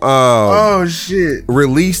 Yo, oh shit.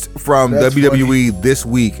 Released from WWE funny. This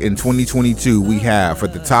week in 2022, we have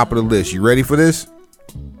at the top of the list. You ready for this?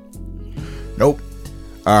 Nope.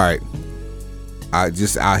 All right. I'll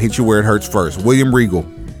hit you where it hurts first. William Regal.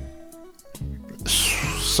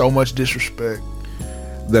 So much disrespect.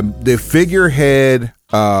 The figurehead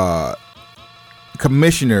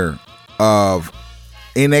commissioner of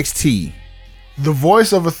NXT. The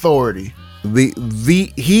voice of authority.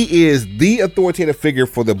 He is the authoritative figure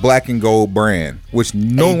for the Black and Gold brand, which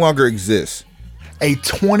no longer exists. A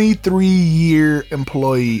 23-year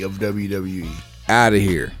employee of WWE. Out of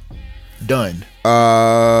here. Done.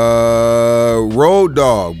 Road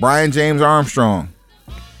Dogg, Brian James Armstrong.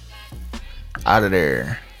 Out of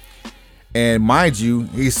there. And mind you,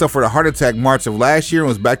 he suffered a heart attack March of last year and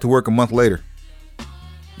was back to work a month later.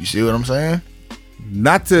 You see what I'm saying?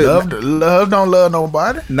 Not to love don't love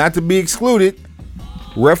nobody. Not to be excluded,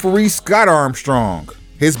 referee Scott Armstrong,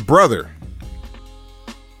 his brother.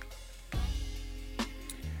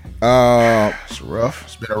 It's rough.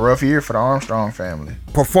 It's been a rough year for the Armstrong family.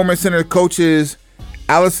 Performance Center coaches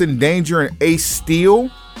Allison Danger and Ace Steele.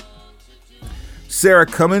 Sarah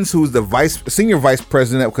Cummins, who's the senior vice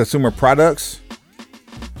president of consumer products.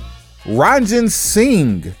 Ranjan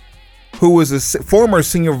Singh, who was a former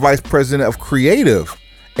senior vice president of creative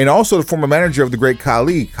and also the former manager of the great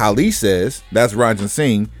Khali. Khali says, that's Ranjan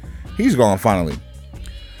Singh. He's gone finally.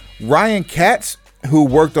 Ryan Katz, who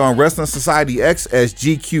worked on Wrestling Society X as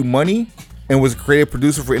GQ Money and was a creative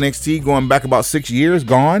producer for NXT going back about 6 years,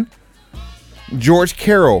 gone. George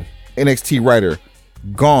Carroll, NXT writer,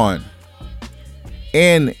 gone.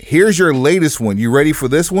 And here's your latest one. You ready for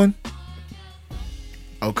this one?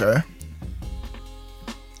 Okay.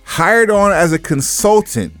 Hired on as a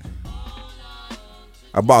consultant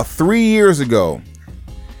about 3 years ago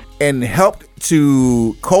and helped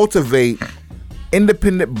to cultivate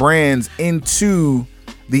independent brands into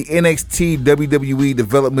the NXT WWE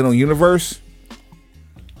developmental universe.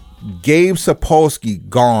 Gabe Sapolsky,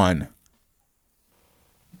 gone.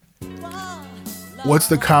 What's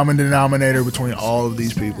the common denominator between all of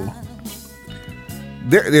these people?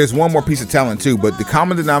 There's one more piece of talent too, but the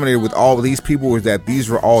common denominator with all of these people was that these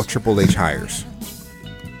were all Triple H hires.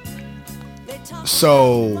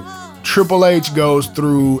 So Triple H goes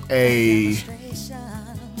through a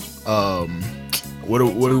what do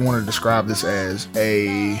we want to describe this as?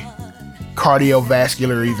 A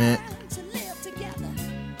cardiovascular event.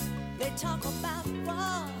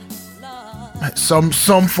 Some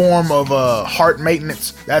form of heart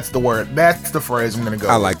maintenance. That's the word. That's the phrase I'm gonna go.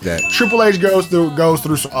 I like that. Triple H goes through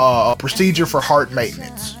a procedure for heart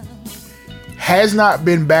maintenance. Has not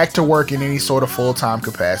been back to work in any sort of full-time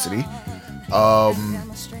capacity. But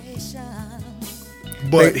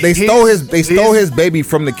they stole his baby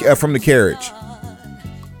from the carriage.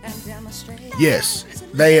 Yes,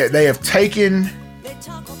 they have taken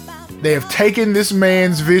this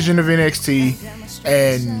man's vision of NXT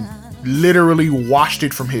and literally washed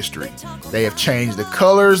it from history. They have changed the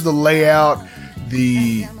colors, the layout,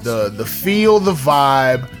 the feel, the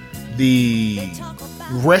vibe, the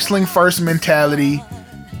wrestling first mentality,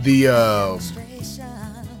 the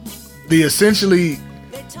essentially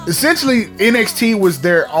NXT was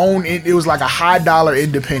their own. It was like a high dollar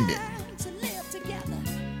independent,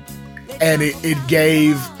 and it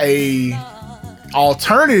gave a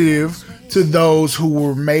alternative to those who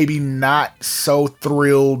were maybe not so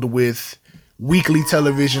thrilled with weekly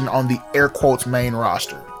television on the air quotes main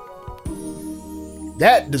roster.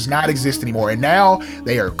 That does not exist anymore. And now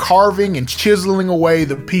they are carving and chiseling away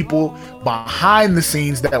the people behind the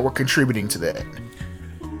scenes that were contributing to that.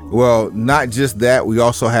 Well, not just that, we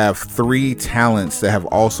also have 3 talents that have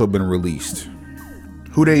also been released.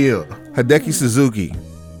 Who they are? Hideki Suzuki,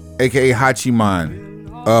 aka Hachiman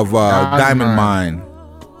of Diamond Mine.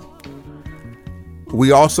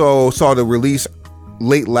 We also saw the release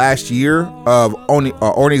late last year of Oni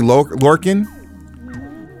Lorcan.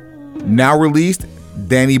 Now released,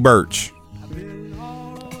 Danny Burch.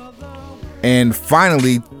 And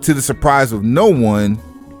finally, to the surprise of no one,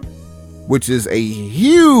 which is a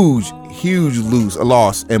huge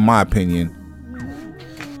loss in my opinion,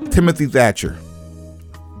 Timothy Thatcher.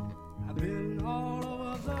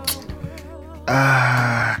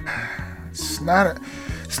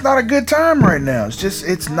 It's not a good time right now.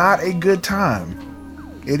 It's not a good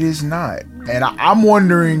time. It is not. And I'm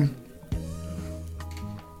wondering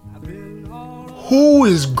who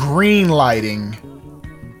is greenlighting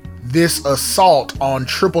this assault on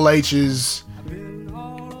Triple H's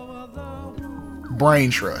brain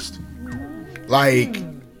trust. Like,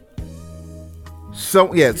 is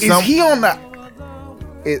he on that?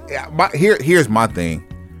 Here's my thing.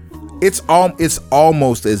 It's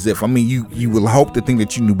almost as if, I mean, you will hope to think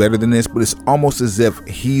that you knew better than this, but it's almost as if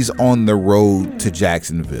he's on the road to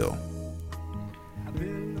Jacksonville.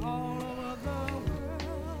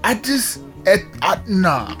 I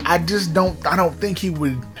don't think he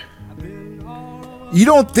would. You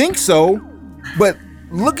don't think so? But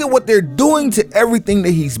look at what they're doing to everything that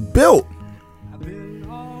he's built.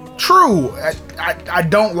 True. I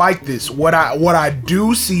don't like this. What I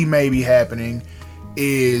do see maybe happening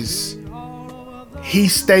is he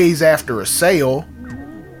stays after a sale,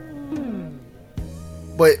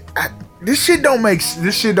 but this shit don't make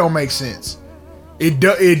sense. It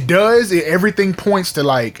does. Everything points to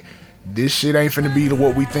like this shit ain't finna be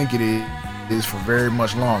what we think it is for very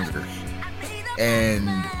much longer, and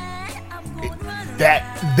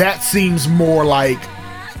that seems more like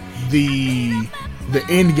the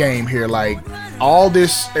end game here. Like, all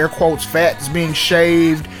this air quotes fat is being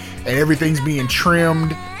shaved and everything's being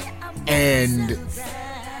trimmed, and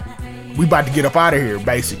we about to get up out of here,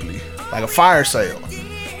 basically, like a fire sale.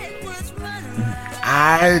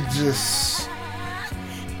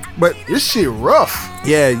 But this shit rough.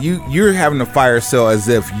 Yeah, you're having a fire sale as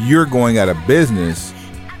if you're going out of business,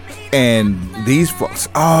 and these folks.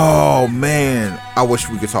 Oh man, I wish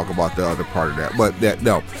we could talk about the other part of that, but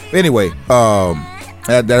no. Anyway,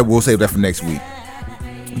 that we'll save that for next week.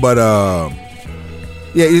 But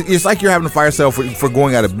yeah, it's like you're having a fire sale for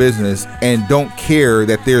going out of business, and don't care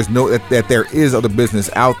that that there is other business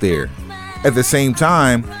out there. At the same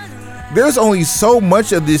time, there's only so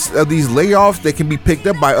much of these layoffs that can be picked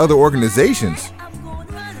up by other organizations.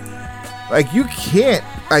 Like, you can't,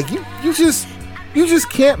 like, you just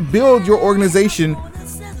can't build your organization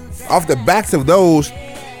off the backs of those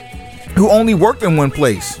who only worked in one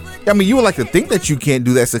place. I mean, you would like to think that you can't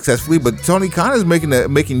do that successfully, but Tony Khan is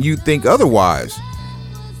making you think otherwise,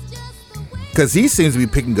 because he seems to be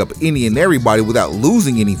picking up any and everybody without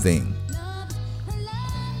losing anything.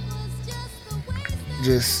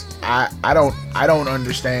 I don't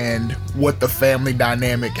understand what the family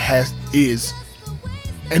dynamic is.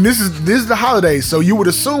 And this is the holidays, so you would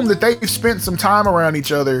assume that they've spent some time around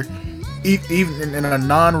each other, even in a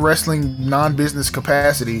non-wrestling, non-business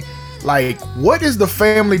capacity. Like, what is the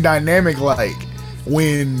family dynamic like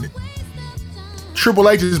when Triple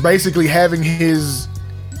H is basically having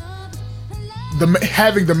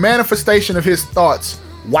the manifestation of his thoughts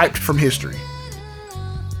wiped from history?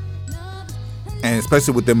 And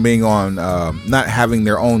especially with them being on, not having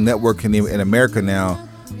their own network in America now,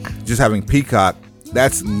 just having Peacock,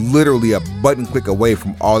 that's literally a button click away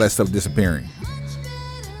from all that stuff disappearing.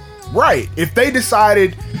 Right. If they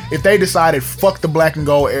decided fuck the black and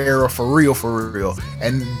gold era for real,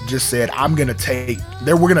 and just said, we're gonna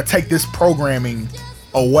take this programming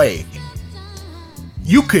away,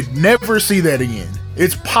 you could never see that again.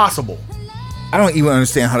 It's possible. I don't even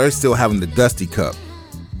understand how they're still having the Dusty Cup.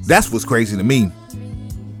 That's what's crazy to me.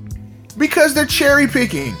 Because they're cherry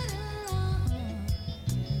picking.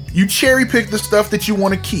 You cherry pick the stuff that you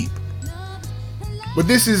want to keep. But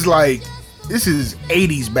this is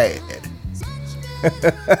 80s bad.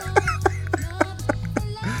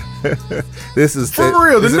 This is for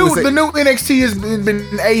real. The new NXT has been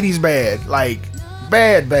 80s bad. Like,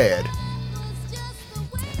 bad.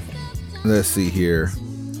 Let's see here.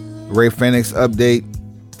 Ray Phoenix update.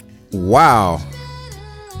 Wow.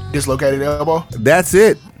 Dislocated elbow. That's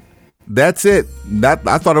it. I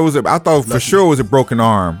thought for sure it was a broken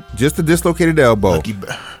arm. Just a dislocated elbow.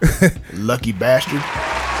 Lucky bastard.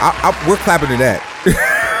 We're clapping to that.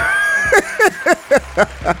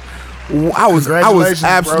 I was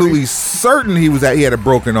absolutely certain he had a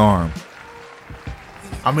broken arm.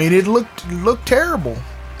 I mean, it looked terrible.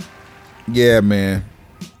 Yeah, man.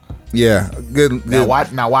 Yeah, good. Now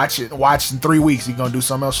watch it. Watch in 3 weeks. He's gonna do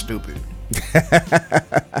something else stupid.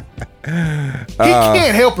 He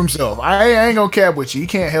can't help himself. I ain't gonna cap with you. He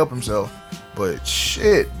can't help himself. But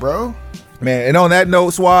shit, bro. Man, and on that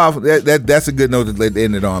note, Suave, that's a good note to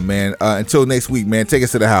end it on, man. Until next week, man. Take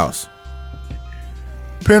us to the house.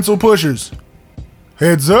 Pencil pushers.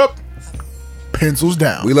 Heads up. Pencils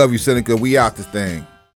down. We love you, Seneca. We out this thing.